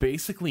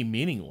basically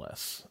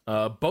meaningless.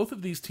 Both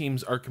of these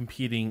teams are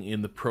competing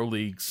in the Pro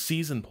League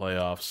season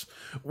playoffs,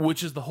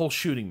 which is the whole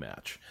shooting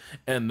match.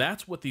 And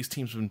that's what these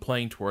teams have been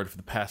playing toward for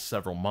the past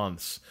several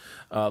months.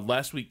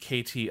 Last week,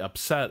 KT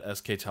upset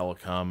SK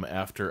Telecom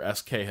after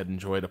SK had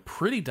enjoyed a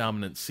pretty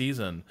dominant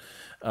season.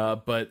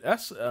 But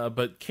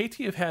KT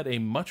have had a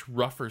much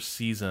rougher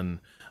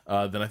season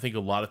than I think a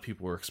lot of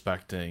people were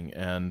expecting,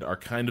 and are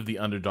kind of the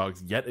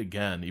underdogs yet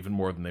again, even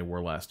more than they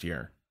were last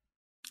year.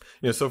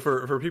 So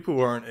for people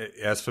who aren't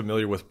as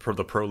familiar with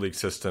the Pro League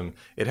system,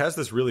 it has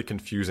this really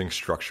confusing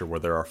structure where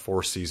there are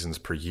 4 seasons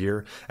per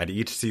year, and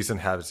each season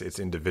has its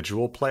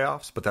individual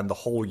playoffs, but then the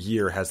whole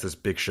year has this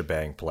big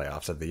shebang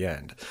playoffs at the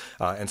end.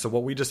 And so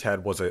what we just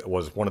had was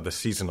one of the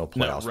seasonal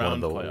playoffs,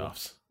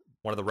 playoffs.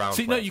 One of the round.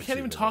 See, no, you can't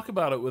even talk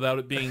about it without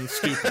it being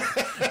stupid,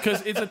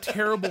 because it's a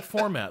terrible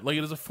format. Like,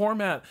 it is a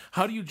format.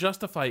 How do you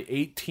justify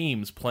 8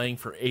 teams playing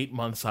for 8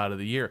 months out of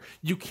the year?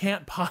 You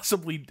can't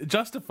possibly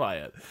justify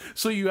it.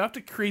 So you have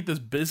to create this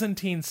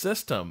Byzantine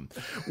system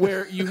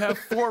where you have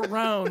 4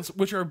 rounds,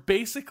 which are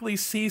basically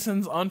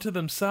seasons unto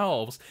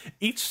themselves.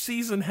 Each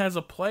season has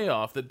a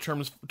playoff that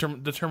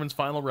determines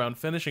final round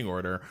finishing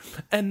order,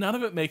 and none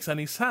of it makes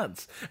any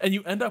sense. And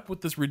you end up with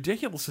this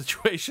ridiculous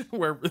situation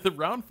where the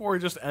round 4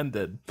 just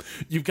ended.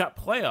 You've got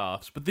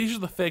playoffs, but these are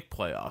the fake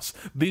playoffs.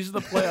 These are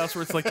the playoffs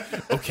where it's like,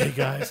 okay,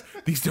 guys,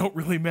 these don't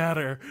really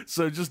matter,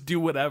 so just do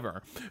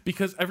whatever.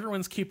 Because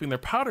everyone's keeping their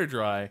powder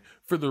dry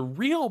for the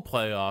real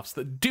playoffs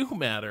that do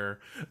matter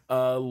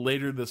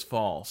later this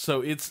fall.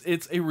 So it's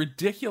a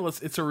ridiculous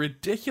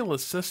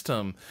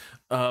system.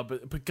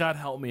 But God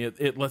help me,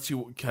 it lets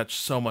you catch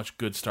so much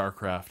good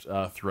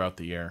StarCraft throughout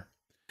the year.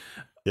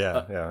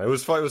 Yeah. It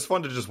was fun. It was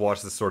fun to just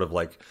watch this sort of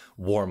like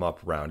warm up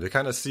round to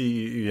kind of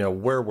see,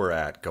 where we're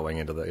at going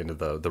into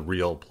the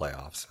real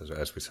playoffs,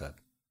 as we said.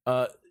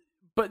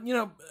 But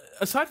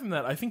aside from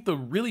that, I think the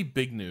really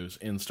big news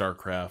in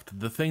StarCraft,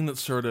 the thing that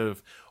sort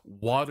of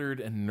watered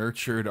and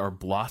nurtured our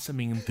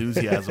blossoming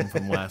enthusiasm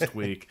from last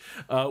week,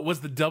 was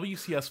the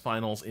WCS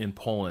finals in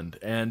Poland.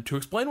 And to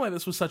explain why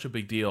this was such a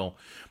big deal,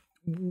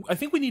 I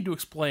think we need to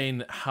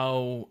explain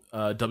how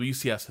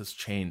WCS has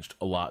changed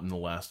a lot in the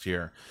last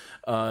year.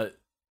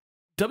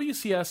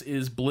 WCS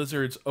is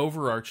Blizzard's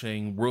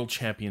overarching World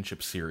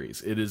Championship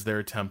Series. It is their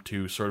attempt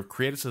to sort of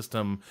create a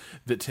system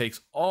that takes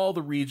all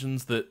the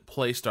regions that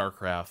play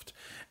StarCraft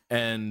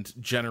and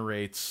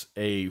generates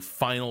a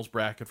finals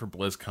bracket for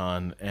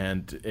BlizzCon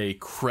and a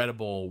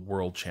credible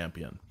world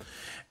champion.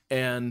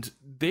 And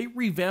they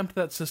revamped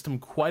that system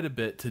quite a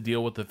bit to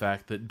deal with the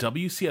fact that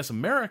WCS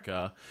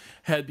America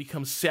had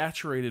become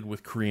saturated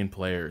with Korean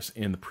players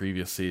in the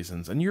previous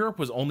seasons, and Europe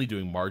was only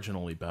doing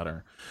marginally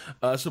better.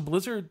 So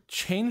Blizzard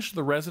changed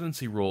the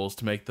residency rules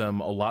to make them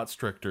a lot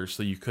stricter,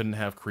 so you couldn't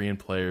have Korean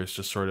players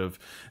just sort of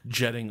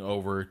jetting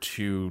over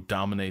to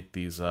dominate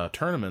these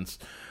tournaments.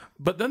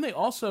 But then they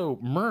also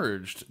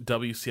merged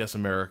WCS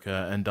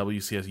America and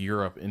WCS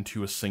Europe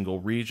into a single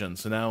region.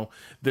 So now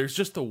there's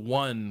just the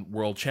one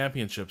World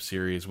Championship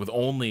Series with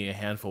only a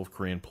handful of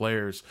Korean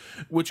players,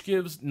 which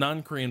gives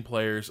non-Korean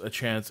players a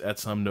chance at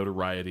some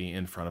notoriety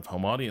in front of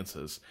home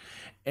audiences.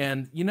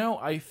 And,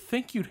 I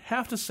think you'd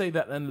have to say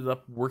that ended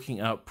up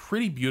working out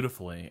pretty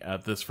beautifully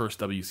at this first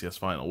WCS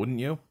final, wouldn't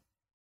you?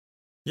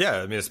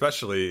 Yeah, I mean,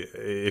 especially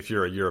if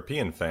you're a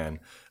European fan,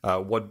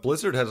 what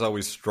Blizzard has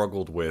always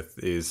struggled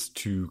with is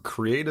to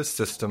create a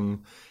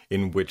system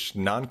in which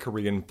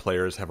non-Korean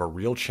players have a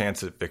real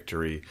chance at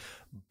victory.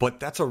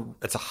 But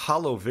it's a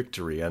hollow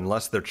victory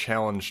unless they're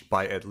challenged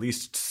by at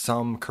least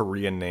some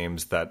Korean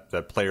names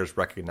that players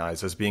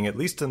recognize as being at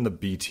least in the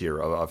B tier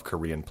of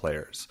Korean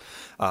players.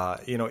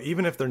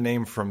 Even if they're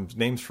names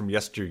from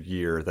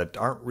yesteryear that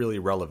aren't really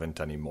relevant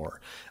anymore.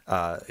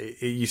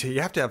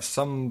 You have to have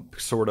some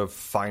sort of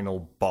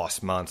final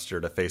boss monster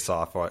to face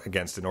off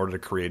against in order to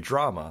create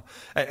drama.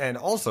 And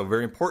also,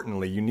 very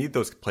importantly, you need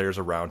those players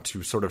around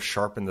to sort of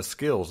sharpen the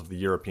skills of the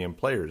European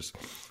players.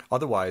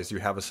 Otherwise, you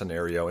have a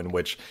scenario in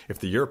which if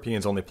the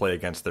Europeans only play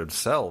against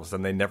themselves,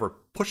 then they never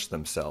push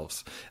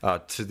themselves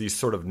to these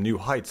sort of new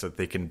heights that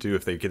they can do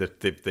if they get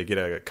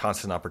a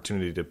constant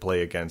opportunity to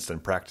play against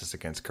and practice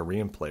against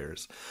Korean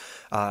players.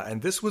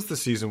 And this was the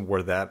season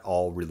where that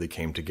all really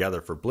came together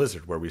for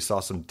Blizzard, where we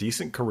saw some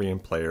decent Korean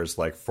players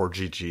like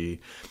 4GG,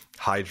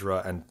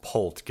 Hydra, and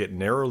Pult get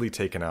narrowly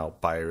taken out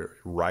by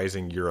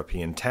rising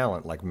European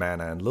talent like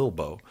Mana and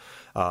Lilbo.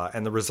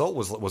 And the result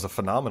was a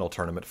phenomenal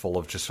tournament full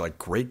of just like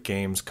great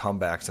games,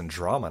 comebacks, and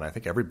drama. And I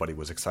think everybody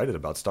was excited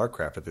about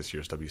StarCraft at this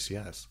year's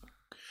WCS.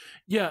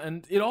 Yeah,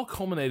 and it all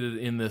culminated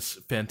in this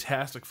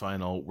fantastic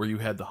final where you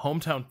had the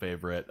hometown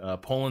favorite,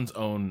 Poland's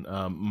own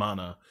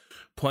Mana,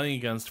 playing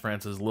against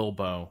France's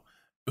Lilbo,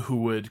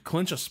 who would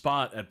clinch a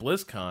spot at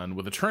BlizzCon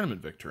with a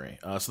tournament victory.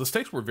 So the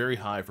stakes were very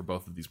high for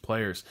both of these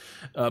players.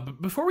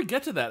 But before we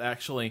get to that,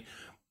 actually,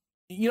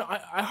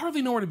 I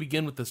hardly know where to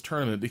begin with this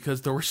tournament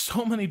because there were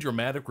so many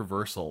dramatic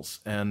reversals.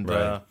 And,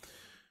 right.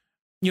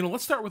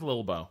 Let's start with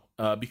Lilbo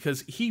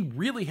because he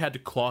really had to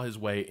claw his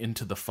way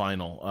into the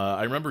final.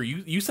 I remember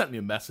you sent me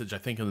a message, I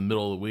think, in the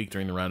middle of the week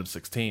during the round of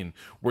 16,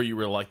 where you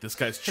were like, this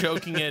guy's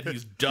choking it,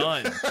 he's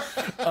done.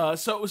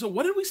 So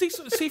what did we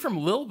see from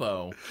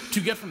Lilbo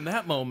to get from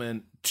that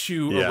moment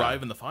to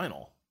arrive in the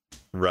final?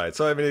 Right.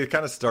 So, I mean, it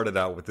kind of started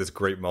out with this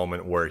great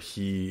moment where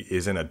he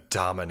is in a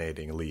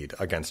dominating lead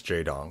against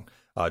Jaedong.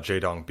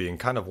 Jaedong being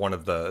kind of one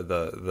of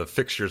the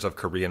fixtures of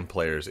Korean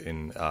players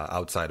in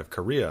outside of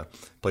Korea,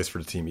 plays for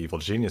the team Evil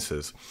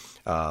Geniuses.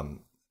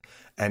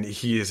 And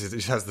he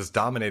has this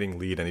dominating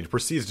lead, and he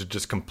proceeds to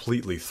just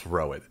completely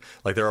throw it.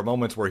 Like, there are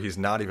moments where he's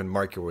not even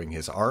microing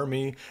his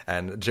army,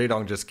 and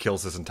Jaedong just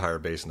kills his entire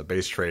base in the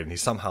base trade, and he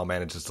somehow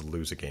manages to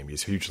lose a game.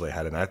 He's hugely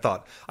ahead, and I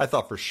thought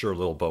for sure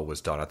Lilbo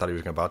was done. I thought he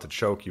was about to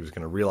choke. He was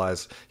going to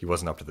realize he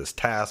wasn't up to this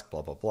task,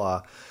 blah, blah,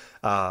 blah.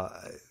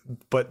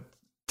 But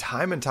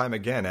time and time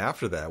again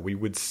after that, we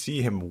would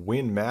see him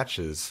win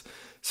matches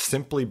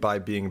simply by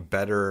being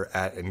better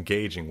at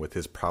engaging with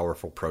his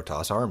powerful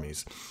Protoss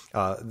armies.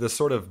 The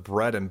sort of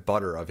bread and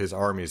butter of his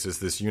armies is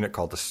this unit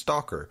called the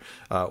Stalker,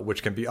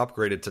 which can be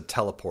upgraded to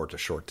teleport a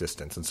short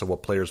distance. And so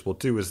what players will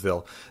do is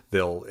they'll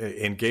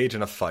engage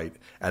in a fight,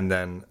 and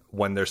then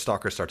when their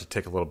Stalkers start to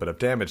take a little bit of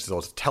damage,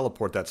 they'll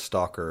teleport that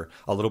Stalker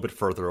a little bit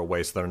further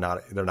away, so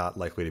they're not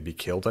likely to be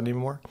killed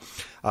anymore.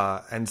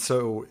 And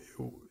so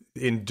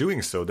in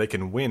doing so, they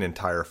can win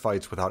entire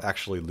fights without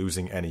actually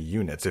losing any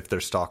units if their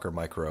Stalker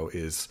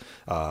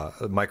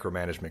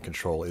micromanagement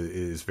control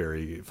is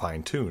very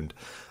fine-tuned.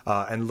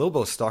 And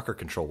Lilbo's Stalker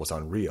control was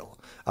unreal.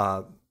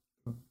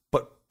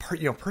 But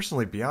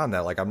personally, beyond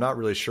that, like, I'm not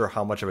really sure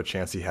how much of a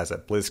chance he has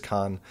at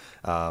BlizzCon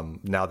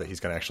now that he's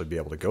going to actually be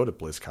able to go to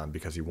BlizzCon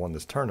because he won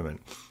this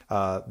tournament.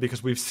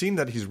 Because we've seen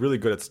that he's really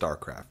good at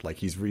StarCraft. Like,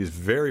 he's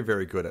very,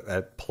 very good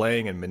at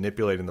playing and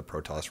manipulating the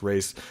Protoss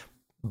race.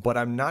 But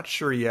I'm not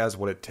sure he has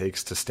what it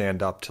takes to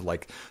stand up to,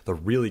 like, the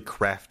really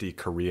crafty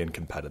Korean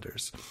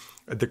competitors.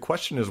 The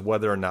question is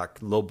whether or not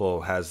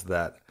Lilbo has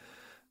that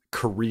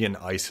Korean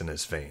ice in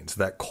his veins,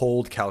 that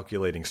cold,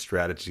 calculating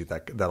strategy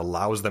that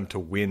allows them to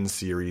win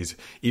series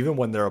even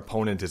when their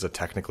opponent is a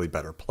technically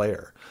better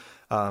player.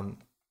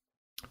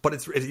 But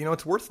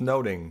it's worth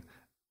noting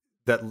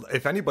that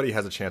if anybody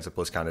has a chance at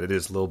BlizzCon, it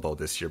is Lilbo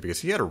this year,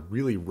 because he had a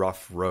really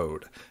rough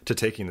road to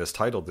taking this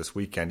title this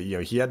weekend.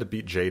 He had to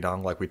beat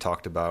Jaedong, like we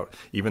talked about,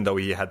 even though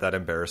he had that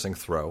embarrassing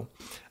throw.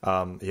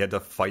 He had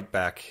to fight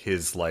back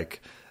his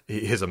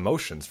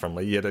emotions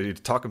he had to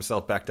talk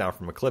himself back down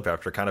from a cliff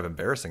after kind of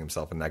embarrassing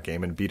himself in that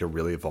game and beat a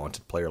really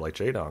vaunted player like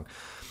Jaedong.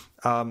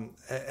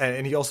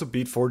 And he also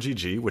beat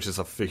 4GG, which is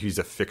he's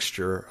a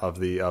fixture of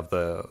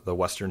the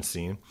Western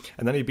scene.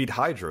 And then he beat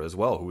Hydra as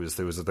well, who was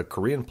the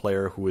Korean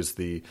player who is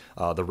the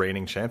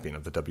reigning champion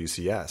of the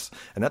WCS.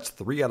 And that's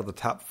 3 out of the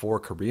top 4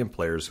 Korean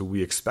players who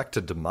we expect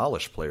to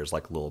demolish players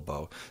like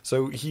Lilbo.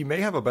 So he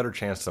may have a better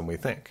chance than we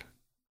think.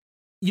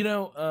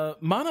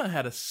 Mana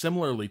had a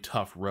similarly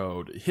tough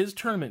road. His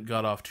tournament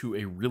got off to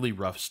a really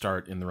rough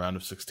start in the round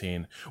of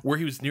 16, where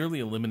he was nearly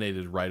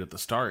eliminated right at the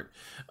start.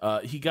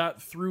 He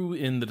got through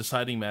in the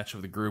deciding match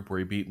of the group where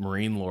he beat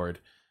Marine Lord,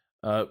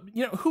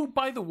 who,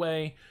 by the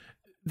way,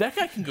 that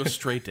guy can go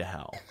straight to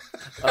hell.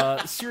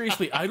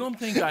 Seriously, I don't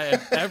think I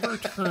have ever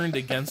turned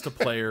against a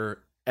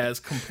player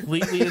as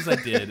completely as I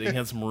did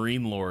against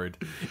Marine Lord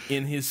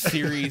in his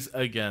series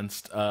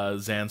against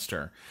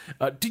Zanster.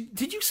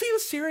 Did you see the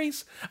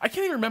series? I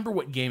can't even remember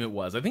what game it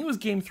was. I think it was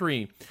game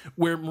 3,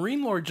 where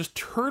Marine Lord just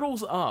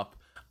turtles up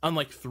on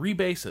like 3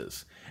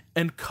 bases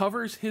and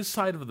covers his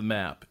side of the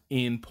map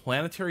in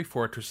planetary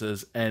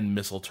fortresses and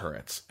missile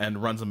turrets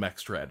and runs a mech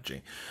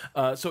strategy.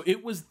 So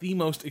it was the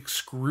most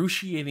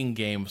excruciating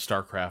game of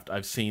StarCraft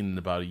I've seen in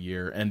about a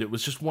year, and it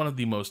was just one of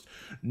the most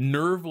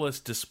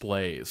nerveless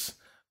displays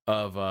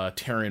of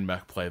Terran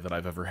mech play that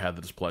I've ever had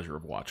the displeasure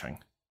of watching.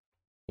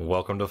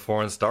 Welcome to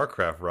Foreign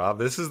StarCraft, Rob.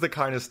 This is the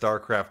kind of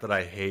StarCraft that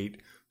I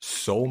hate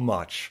so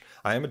much.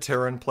 I am a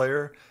Terran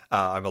player.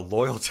 I'm a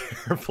loyal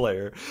Terran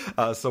player.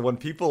 So when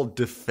people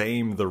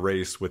defame the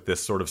race with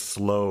this sort of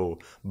slow,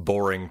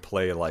 boring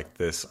play like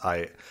this,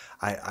 I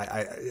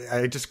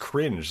just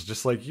cringe,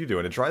 just like you do.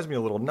 And it drives me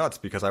a little nuts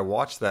because I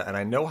watch that and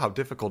I know how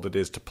difficult it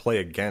is to play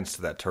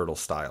against that turtle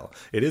style.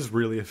 It is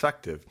really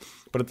effective.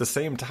 But at the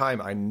same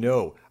time, I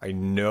know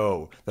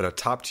that a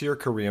top-tier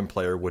Korean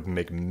player would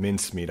make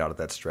mincemeat out of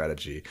that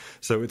strategy.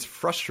 So it's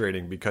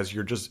frustrating because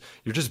you're just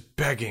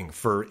begging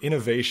for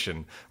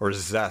innovation or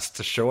zest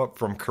to show up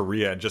from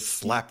Korea and just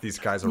slap these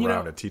guys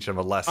around and teach them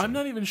a lesson. I'm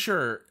not even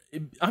sure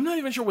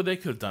what they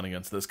could have done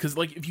against this, because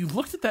like if you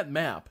looked at that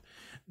map,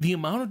 the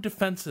amount of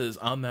defenses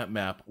on that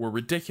map were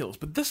ridiculous.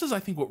 But this is, I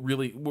think, what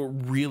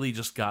really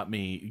just got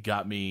me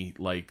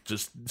like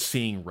just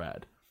seeing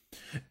red,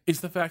 is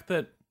the fact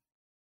that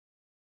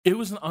it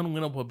was an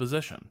unwinnable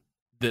position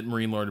that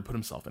Marine Lord had put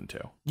himself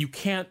into. You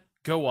can't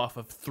go off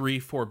of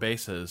 3-4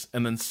 bases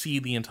and then see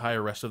the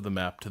entire rest of the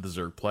map to the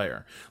Zerg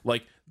player.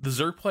 Like, the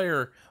Zerg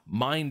player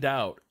mined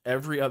out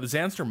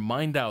Zanster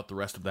mined out the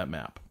rest of that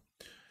map.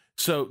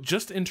 So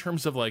just in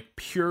terms of like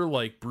pure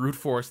like brute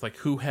force, like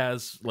who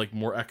has like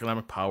more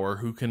economic power,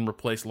 who can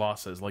replace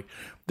losses, like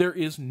there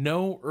is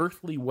no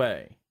earthly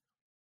way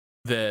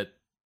that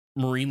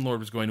Marine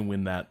Lord was going to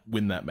win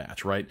that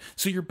match, right?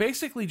 So you're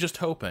basically just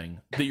hoping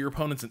that your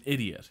opponent's an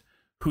idiot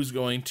who's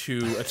going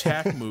to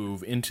attack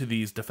move into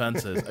these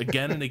defenses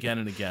again and again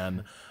and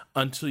again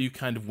until you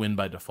kind of win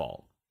by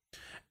default.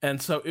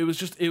 And so it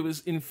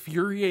was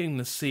infuriating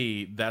to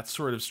see that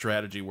sort of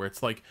strategy where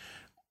it's like,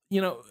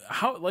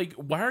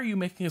 why are you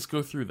making us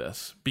go through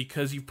this?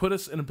 Because you've put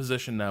us in a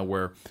position now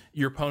where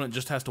your opponent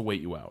just has to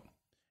wait you out.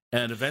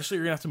 And eventually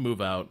you're going to have to move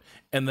out.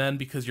 And then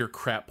because you're a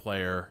crap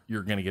player,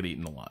 you're going to get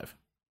eaten alive.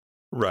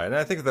 Right, and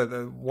I think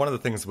that one of the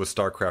things with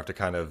StarCraft to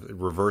kind of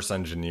reverse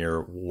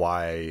engineer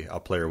why a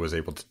player was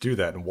able to do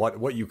that and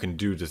what you can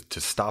do to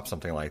stop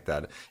something like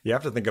that, you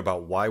have to think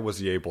about why was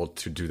he able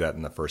to do that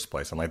in the first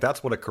place. And like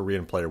that's what a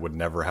Korean player would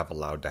never have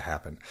allowed to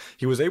happen.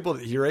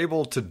 You're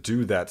able to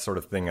do that sort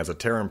of thing as a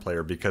Terran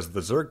player because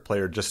the Zerg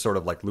player just sort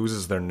of like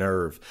loses their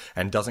nerve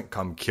and doesn't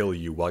come kill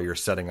you while you're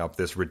setting up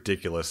this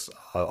ridiculous,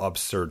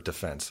 absurd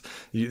defense.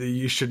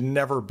 You should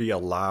never be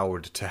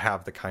allowed to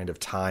have the kind of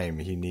time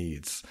he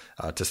needs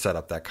to set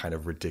up that kind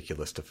of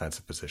ridiculous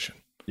defensive position.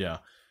 Yeah.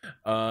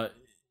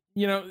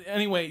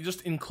 Anyway,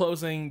 just in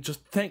closing,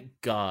 just thank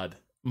God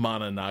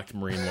Mana knocked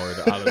Marine Lord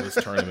out of this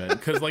tournament,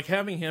 because like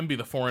having him be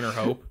the foreigner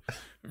hope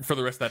for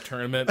the rest of that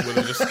tournament would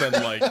have just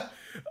been like,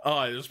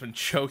 I've just been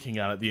choking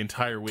on it the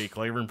entire week,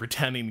 like I've been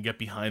pretending to get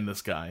behind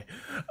this guy.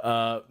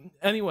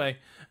 Anyway,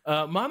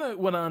 Mana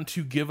went on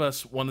to give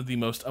us one of the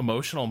most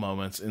emotional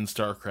moments in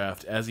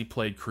StarCraft as he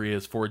played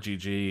Korea's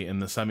 4GG in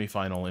the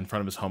semifinal in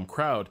front of his home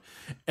crowd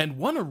and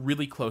won a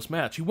really close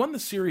match. He won the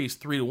series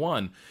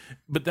 3-1,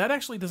 but that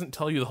actually doesn't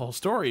tell you the whole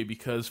story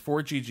because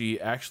 4GG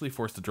actually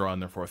forced a draw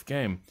in their 4th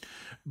game.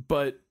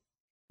 But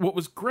what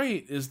was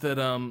great is that,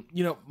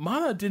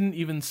 Mana didn't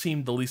even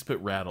seem the least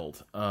bit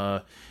rattled.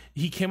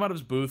 He came out of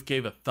his booth,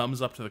 gave a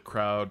thumbs up to the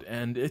crowd,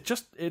 and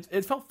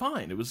it felt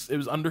fine. It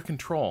was under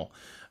control.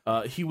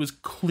 He was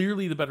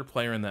clearly the better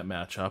player in that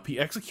matchup. He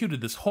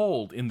executed this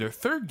hold in their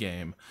 3rd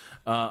game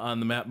on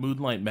the map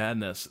Moonlight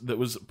Madness that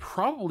was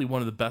probably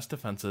one of the best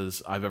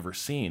defenses I've ever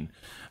seen.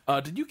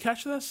 Did you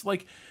catch this?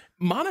 Like,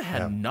 Mana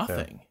had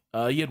nothing.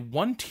 Yeah. He had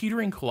one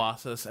teetering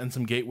Colossus and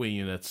some gateway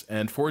units,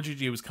 and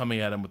 4GG was coming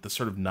at him with this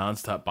sort of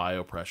nonstop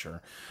bio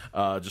pressure.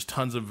 Just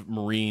tons of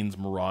Marines,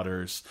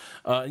 Marauders.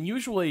 And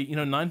usually,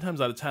 9 times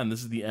out of 10,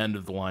 this is the end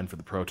of the line for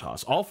the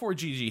Protoss. All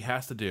 4GG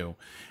has to do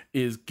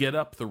is get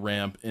up the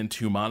ramp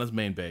into Mana's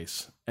main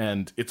base,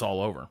 and it's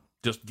all over.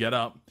 Just get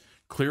up,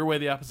 clear away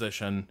the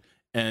opposition,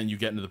 and you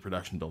get into the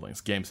production buildings.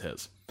 Game's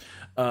his.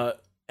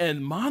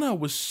 And Mana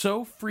was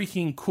so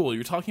freaking cool.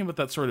 You're talking about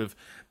that sort of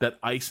that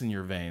ice in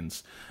your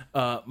veins.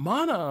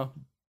 Mana,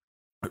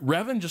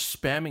 rather than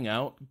just spamming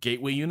out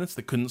gateway units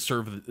that couldn't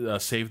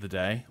save the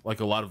day, like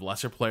a lot of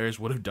lesser players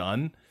would have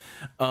done,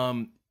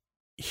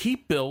 he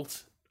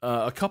built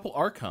a couple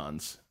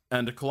Archons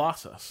and a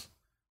Colossus.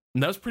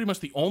 And that was pretty much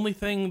the only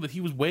thing that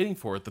he was waiting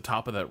for at the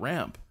top of that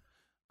ramp.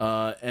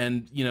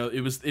 And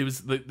it was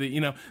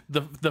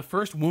the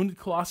first Wounded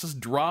Colossus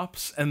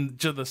drops, and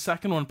the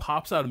second one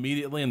pops out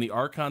immediately, and the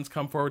Archons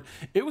come forward.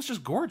 It was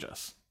just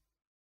gorgeous.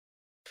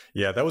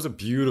 Yeah, that was a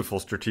beautiful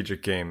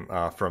strategic game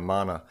from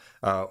Mana,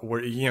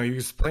 where he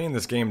was playing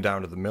this game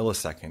down to the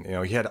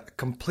millisecond. He had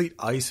complete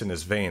ice in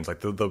his veins.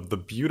 Like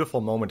the beautiful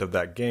moment of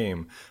that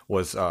game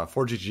was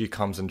 4GG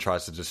comes and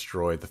tries to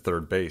destroy the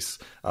third base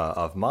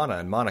of Mana,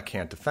 and Mana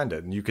can't defend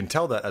it, and you can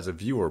tell that as a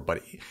viewer.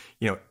 But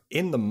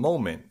in the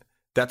moment,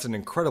 that's an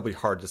incredibly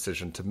hard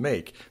decision to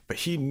make, but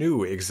he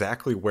knew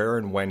exactly where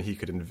and when he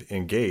could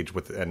engage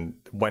with, and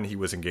when he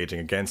was engaging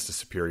against a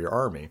superior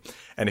army.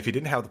 And if he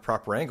didn't have the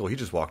proper angle, he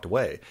just walked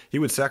away. He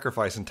would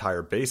sacrifice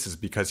entire bases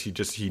because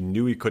he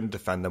knew he couldn't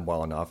defend them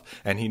well enough,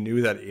 and he knew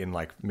that in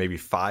like maybe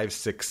 5,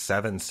 6,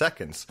 7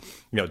 seconds,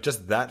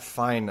 just that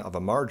fine of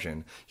a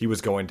margin, he was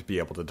going to be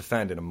able to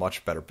defend in a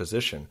much better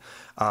position.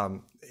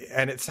 And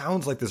it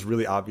sounds like this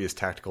really obvious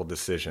tactical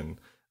decision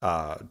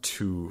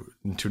to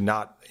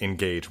not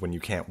engage when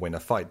you can't win a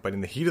fight. But in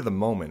the heat of the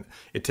moment,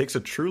 it takes a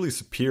truly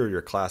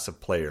superior class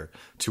of player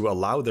to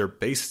allow their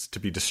base to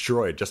be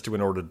destroyed just in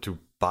order to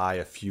buy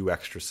a few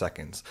extra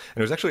seconds.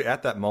 And it was actually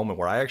at that moment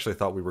where I actually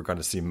thought we were going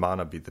to see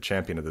Mana be the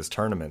champion of this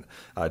tournament.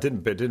 It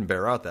didn't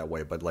bear out that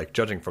way, but like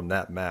judging from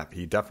that map,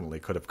 he definitely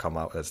could have come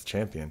out as the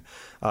champion.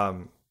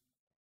 And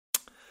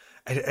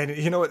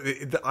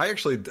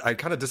I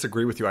kind of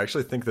disagree with you. I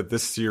actually think that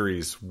this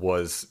series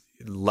was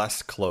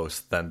less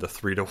close than the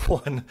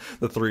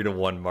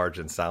 3-1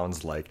 margin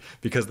sounds like,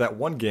 because that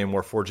one game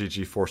where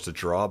 4GG forced a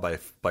draw by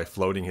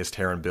floating his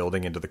Terran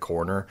building into the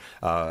corner,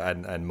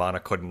 and Mana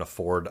couldn't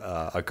afford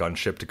a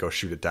gunship to go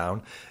shoot it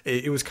down,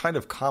 it was kind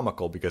of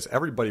comical because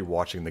everybody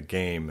watching the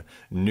game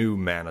knew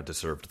Mana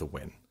deserved the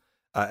win.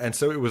 And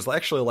so it was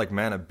actually like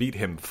Mana beat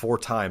him 4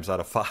 times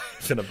out of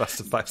 5 in a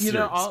best-of-5 series.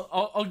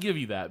 I'll give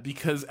you that,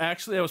 because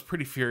actually I was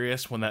pretty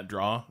furious when that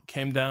draw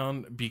came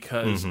down,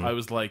 because I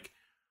was like,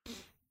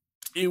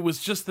 it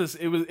was just this.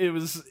 It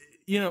was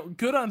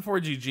good on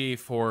 4GG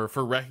for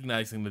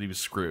recognizing that he was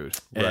screwed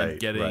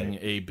and getting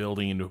a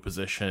building into a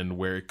position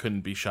where it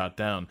couldn't be shot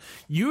down.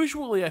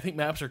 Usually, I think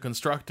maps are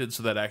constructed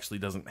so that actually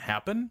doesn't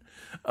happen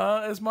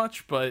as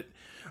much. But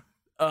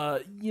in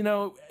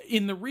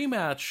the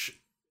rematch,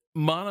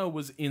 Mana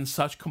was in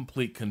such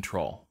complete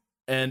control,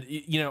 and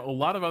a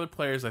lot of other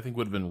players I think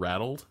would have been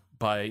rattled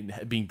by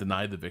being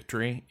denied the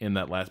victory in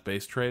that last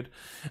base trade.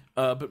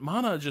 But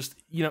Mana just,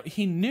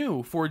 he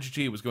knew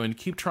 4GG was going to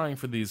keep trying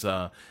for these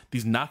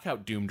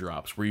knockout doom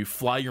drops where you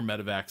fly your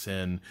medevacs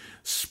in,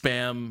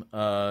 spam,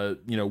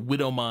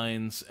 widow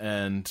mines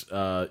and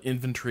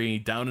infantry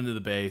down into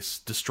the base,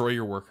 destroy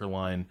your worker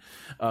line,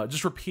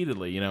 just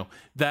repeatedly.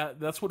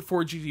 That's what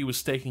 4GG was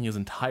staking his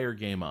entire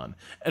game on.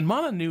 And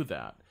Mana knew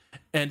that.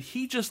 And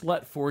he just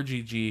let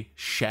 4GG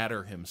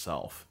shatter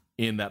himself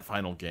in that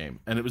final game.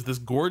 And it was this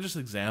gorgeous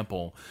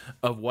example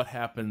of what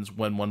happens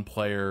when one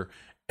player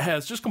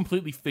has just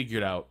completely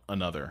figured out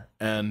another,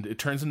 and it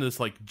turns into this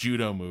like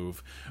judo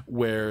move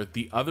where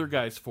the other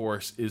guy's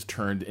force is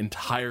turned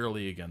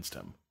entirely against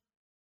him.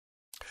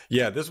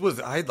 Yeah,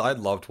 I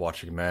loved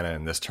watching Mana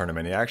in this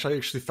tournament. He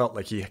actually felt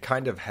like he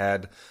kind of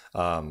had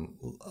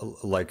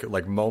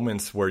like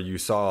moments where you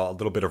saw a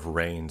little bit of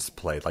Reigns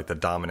played, like the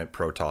dominant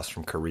Protoss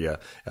from Korea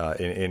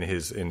in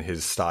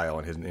his style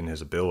and in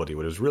his ability.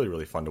 But it was really,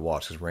 really fun to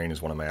watch because Reigns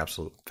is one of my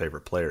absolute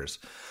favorite players.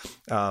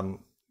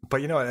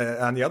 But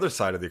on the other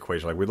side of the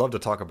equation, like we'd love to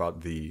talk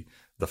about the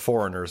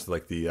foreigners,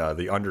 like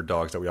the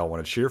underdogs that we all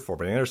want to cheer for.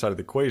 But the other side of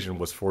the equation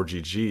was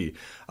 4GG,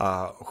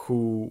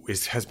 who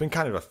has been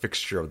kind of a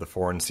fixture of the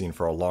foreign scene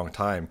for a long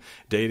time,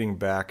 dating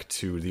back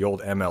to the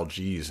old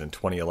MLGs in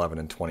 2011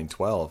 and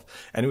 2012.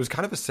 And it was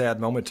kind of a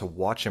sad moment to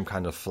watch him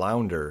kind of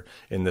flounder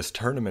in this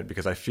tournament,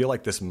 because I feel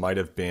like this might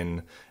have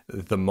been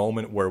the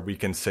moment where we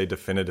can say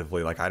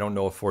definitively, like, I don't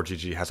know if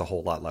 4GG has a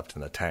whole lot left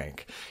in the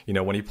tank.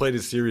 When he played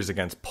his series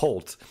against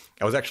Polt,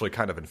 I was actually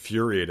kind of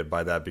infuriated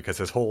by that, because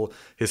his whole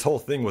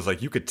thing was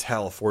like, you could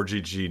tell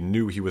 4GG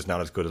knew he was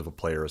not as good of a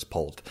player as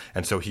Polt,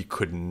 and so he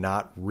could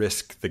not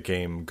risk the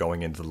game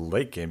going into the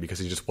late game because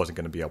he just wasn't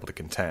going to be able to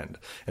contend.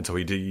 And so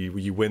he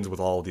wins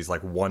with all these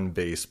like one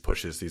base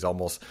pushes, these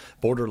almost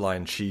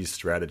borderline cheese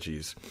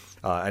strategies,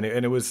 and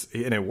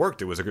it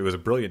worked. It was a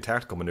brilliant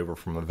tactical maneuver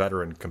from a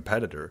veteran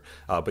competitor,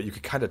 but you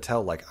could kind of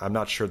tell, like, I'm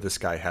not sure this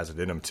guy has it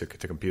in him to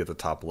compete at the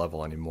top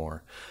level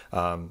anymore.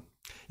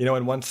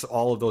 And once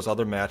all of those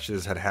other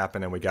matches had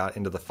happened and we got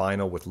into the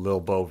final with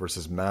Lilbo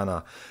versus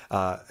Mana,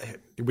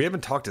 we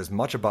haven't talked as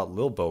much about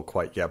Lilbo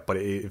quite yet, but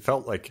it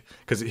felt like,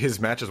 because his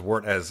matches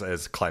weren't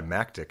as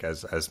climactic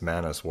as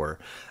Mana's were,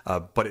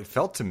 but it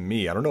felt to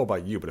me, I don't know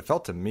about you, but it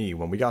felt to me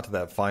when we got to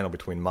that final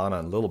between Mana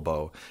and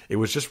Lilbo, it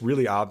was just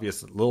really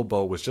obvious that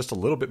Lilbo was just a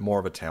little bit more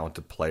of a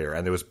talented player,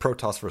 and there was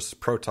Protoss versus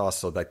Protoss,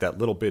 so like that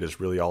little bit is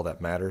really all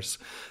that matters,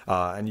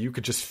 and you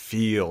could just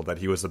feel that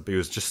he was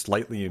just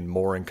slightly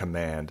more in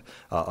command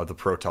of the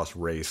Protoss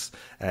race.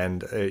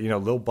 And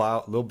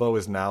Lilbo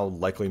is now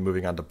likely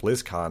moving on to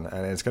BlizzCon,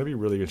 and it's going to be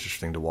really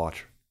interesting to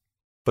watch.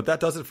 But that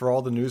does it for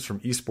all the news from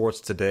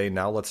esports today.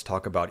 Now let's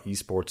talk about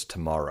esports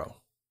tomorrow.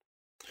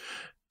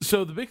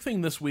 So the big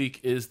thing this week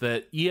is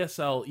that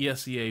ESL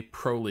ESEA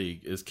Pro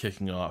League is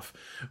kicking off,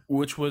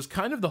 which was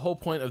kind of the whole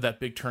point of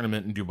that big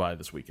tournament in Dubai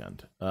this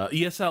weekend.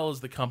 ESL is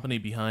the company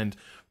behind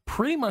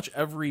pretty much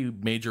every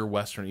major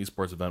Western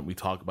esports event we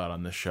talk about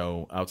on this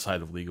show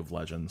outside of League of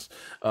Legends.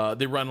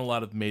 They run a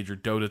lot of major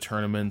Dota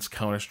tournaments,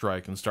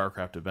 Counter-Strike, and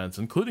StarCraft events,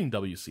 including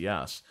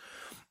WCS.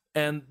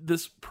 And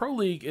this Pro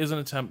League is an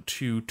attempt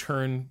to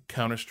turn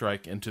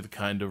Counter-Strike into the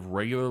kind of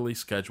regularly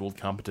scheduled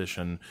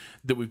competition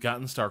that we've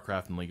got in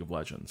StarCraft and League of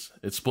Legends.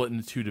 It's split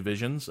into two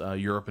divisions,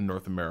 Europe and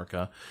North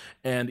America,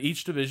 and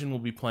each division will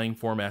be playing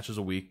 4 matches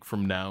a week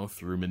from now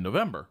through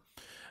mid-November.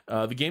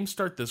 The games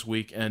start this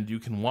week, and you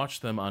can watch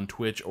them on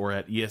Twitch or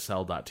at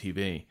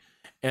ESL.tv.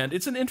 And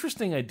it's an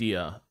interesting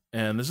idea,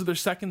 and this is their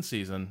second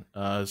season,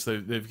 so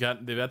they've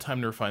had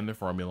time to refine their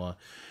formula.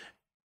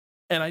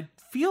 And I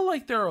feel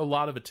like there are a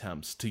lot of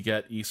attempts to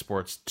get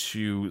esports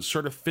to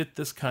sort of fit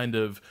this kind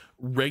of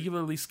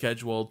regularly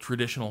scheduled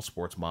traditional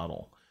sports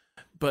model.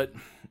 But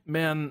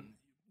man,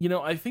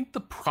 I think the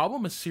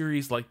problem a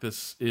series like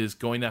this is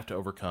going to have to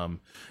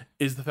overcome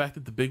is the fact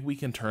that the big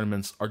weekend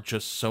tournaments are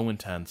just so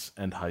intense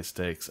and high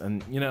stakes.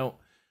 And,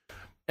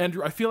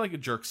 Andrew, I feel like a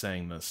jerk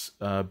saying this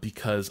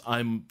because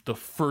I'm the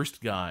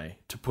first guy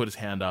to put his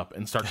hand up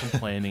and start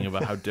complaining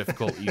about how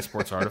difficult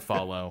esports are to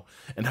follow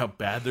and how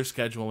bad their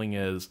scheduling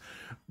is.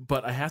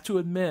 But I have to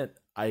admit,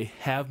 I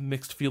have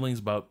mixed feelings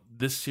about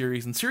this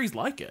series and series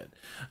like it.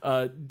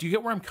 Do you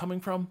get where I'm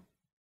coming from?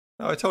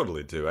 No, I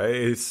totally do.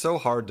 It's so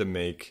hard to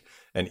make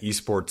an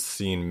esports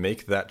scene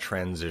make that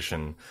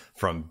transition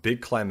from big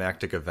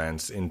climactic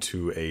events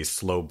into a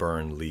slow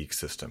burn league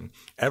system.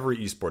 Every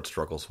esport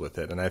struggles with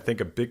it, and I think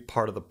a big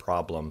part of the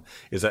problem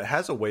is that it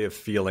has a way of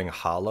feeling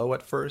hollow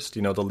at first.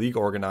 The league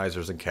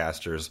organizers and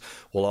casters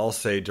will all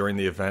say during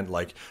the event,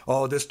 like,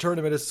 oh, this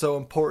tournament is so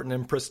important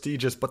and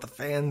prestigious, but the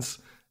fans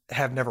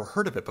have never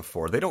heard of it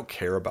before. They don't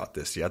care about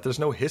this yet. There's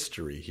no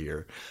history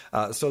here.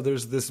 So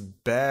there's this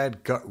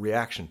bad gut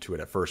reaction to it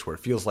at first where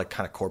it feels like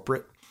kind of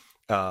corporate.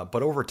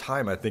 But over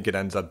time, I think it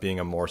ends up being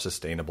a more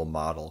sustainable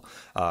model.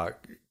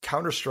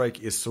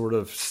 Counter-Strike is sort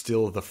of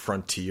still the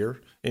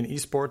frontier in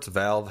esports.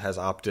 Valve has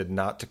opted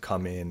not to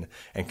come in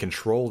and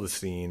control the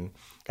scene,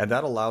 and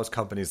that allows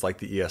companies like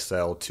the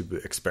ESL to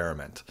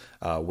experiment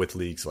with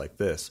leagues like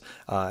this.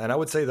 And I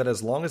would say that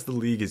as long as the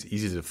league is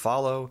easy to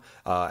follow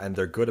and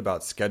they're good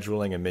about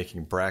scheduling and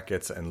making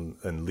brackets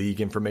and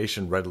league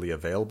information readily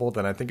available,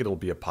 then I think it'll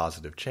be a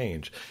positive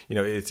change.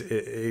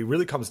 It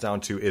really comes down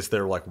to, is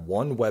there like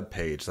one web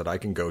page that I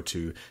can go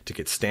to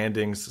get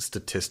standings,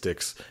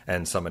 statistics,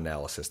 and some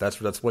analysis?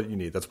 That's what you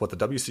need. That's what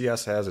the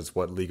WCS has. It's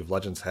what League of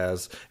Legends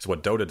has. It's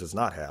what Dota does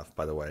not have,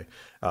 by the way.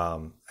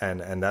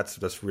 And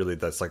that's really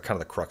like kind of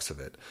the crux of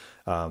it.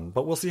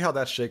 But we'll see how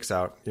that shakes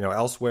out.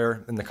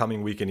 Elsewhere in the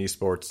coming week in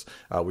esports,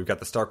 we've got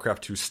the StarCraft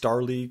 2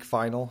 Star League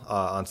final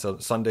on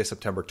Sunday,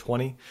 September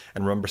 20.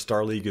 And remember,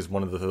 Star League is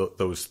one of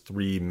those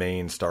 3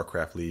 main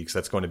StarCraft leagues.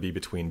 That's going to be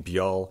between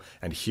Byul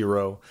and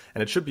Hero.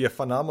 And it should be a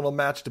phenomenal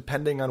match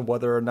depending on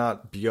whether or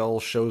not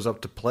Byul shows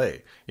up to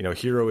play.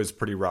 Hero is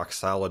pretty rock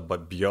solid,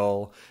 but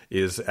Byul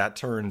is at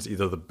turns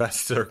either the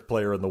best Zerg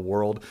player in the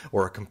world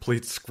or a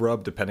complete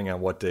scrub depending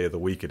on what day of the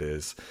week it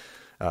is.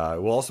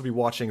 We'll also be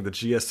watching the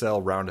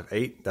GSL Round of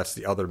 8. That's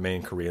the other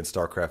main Korean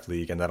StarCraft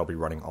league, and that'll be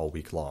running all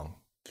week long.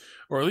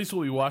 Or at least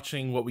we'll be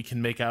watching what we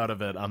can make out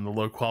of it on the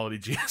low-quality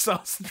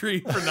GSL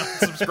stream for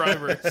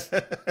non-subscribers.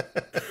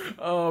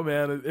 Oh,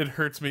 man, it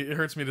hurts me. It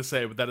hurts me to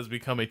say, but that has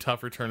become a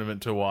tougher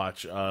tournament to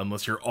watch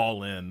unless you're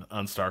all in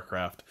on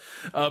StarCraft.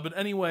 But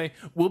anyway,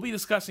 we'll be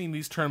discussing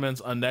these tournaments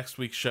on next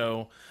week's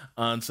show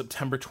on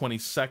September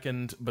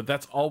 22nd, but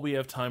that's all we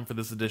have time for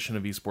this edition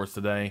of Esports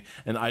Today,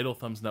 an Idle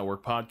Thumbs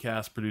Network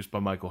podcast produced by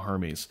Michael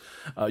Hermes.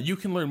 You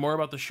can learn more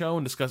about the show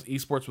and discuss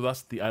esports with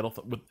us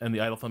and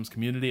the Idle Thumbs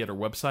community at our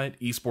website,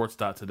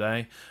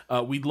 esports.today.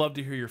 We'd love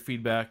to hear your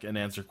feedback and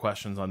answer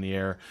questions on the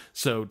air,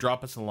 so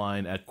drop us a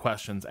line at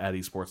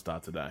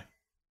questions@esports.today.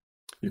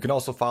 You can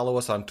also follow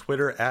us on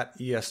Twitter at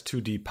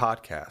ES2D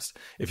Podcast.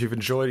 If you've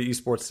enjoyed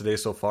Esports Today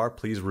so far,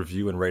 please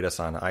review and rate us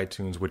on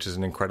iTunes, which is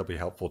an incredibly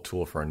helpful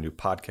tool for a new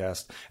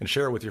podcast, and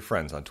share it with your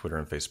friends on Twitter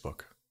and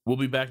Facebook. We'll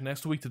be back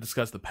next week to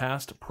discuss the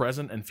past,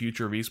 present, and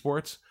future of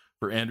esports.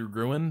 For Andrew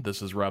Gruen,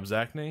 this is Rob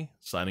Zachney,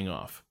 signing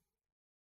off.